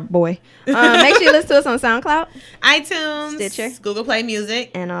 the Bar Boy. Make sure you listen to us on SoundCloud iTunes, Stitcher. Google Play Music,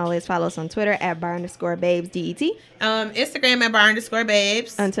 and always follow us on Twitter at bar_babes DET. Instagram at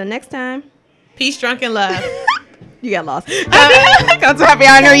bar_babes. Until next time, Peace, drunk, and love. you got lost. Come to happy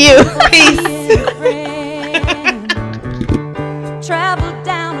hour near you. Peace. Travel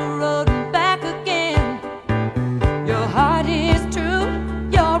down the road and back again. Your heart is true.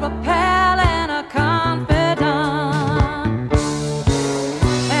 You're a pal and a confidant.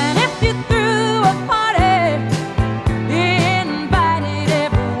 And if you threw a party, invited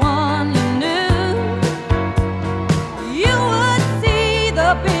everyone you knew, you would see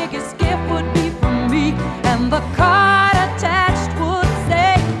the biggest gift would be from me and the car.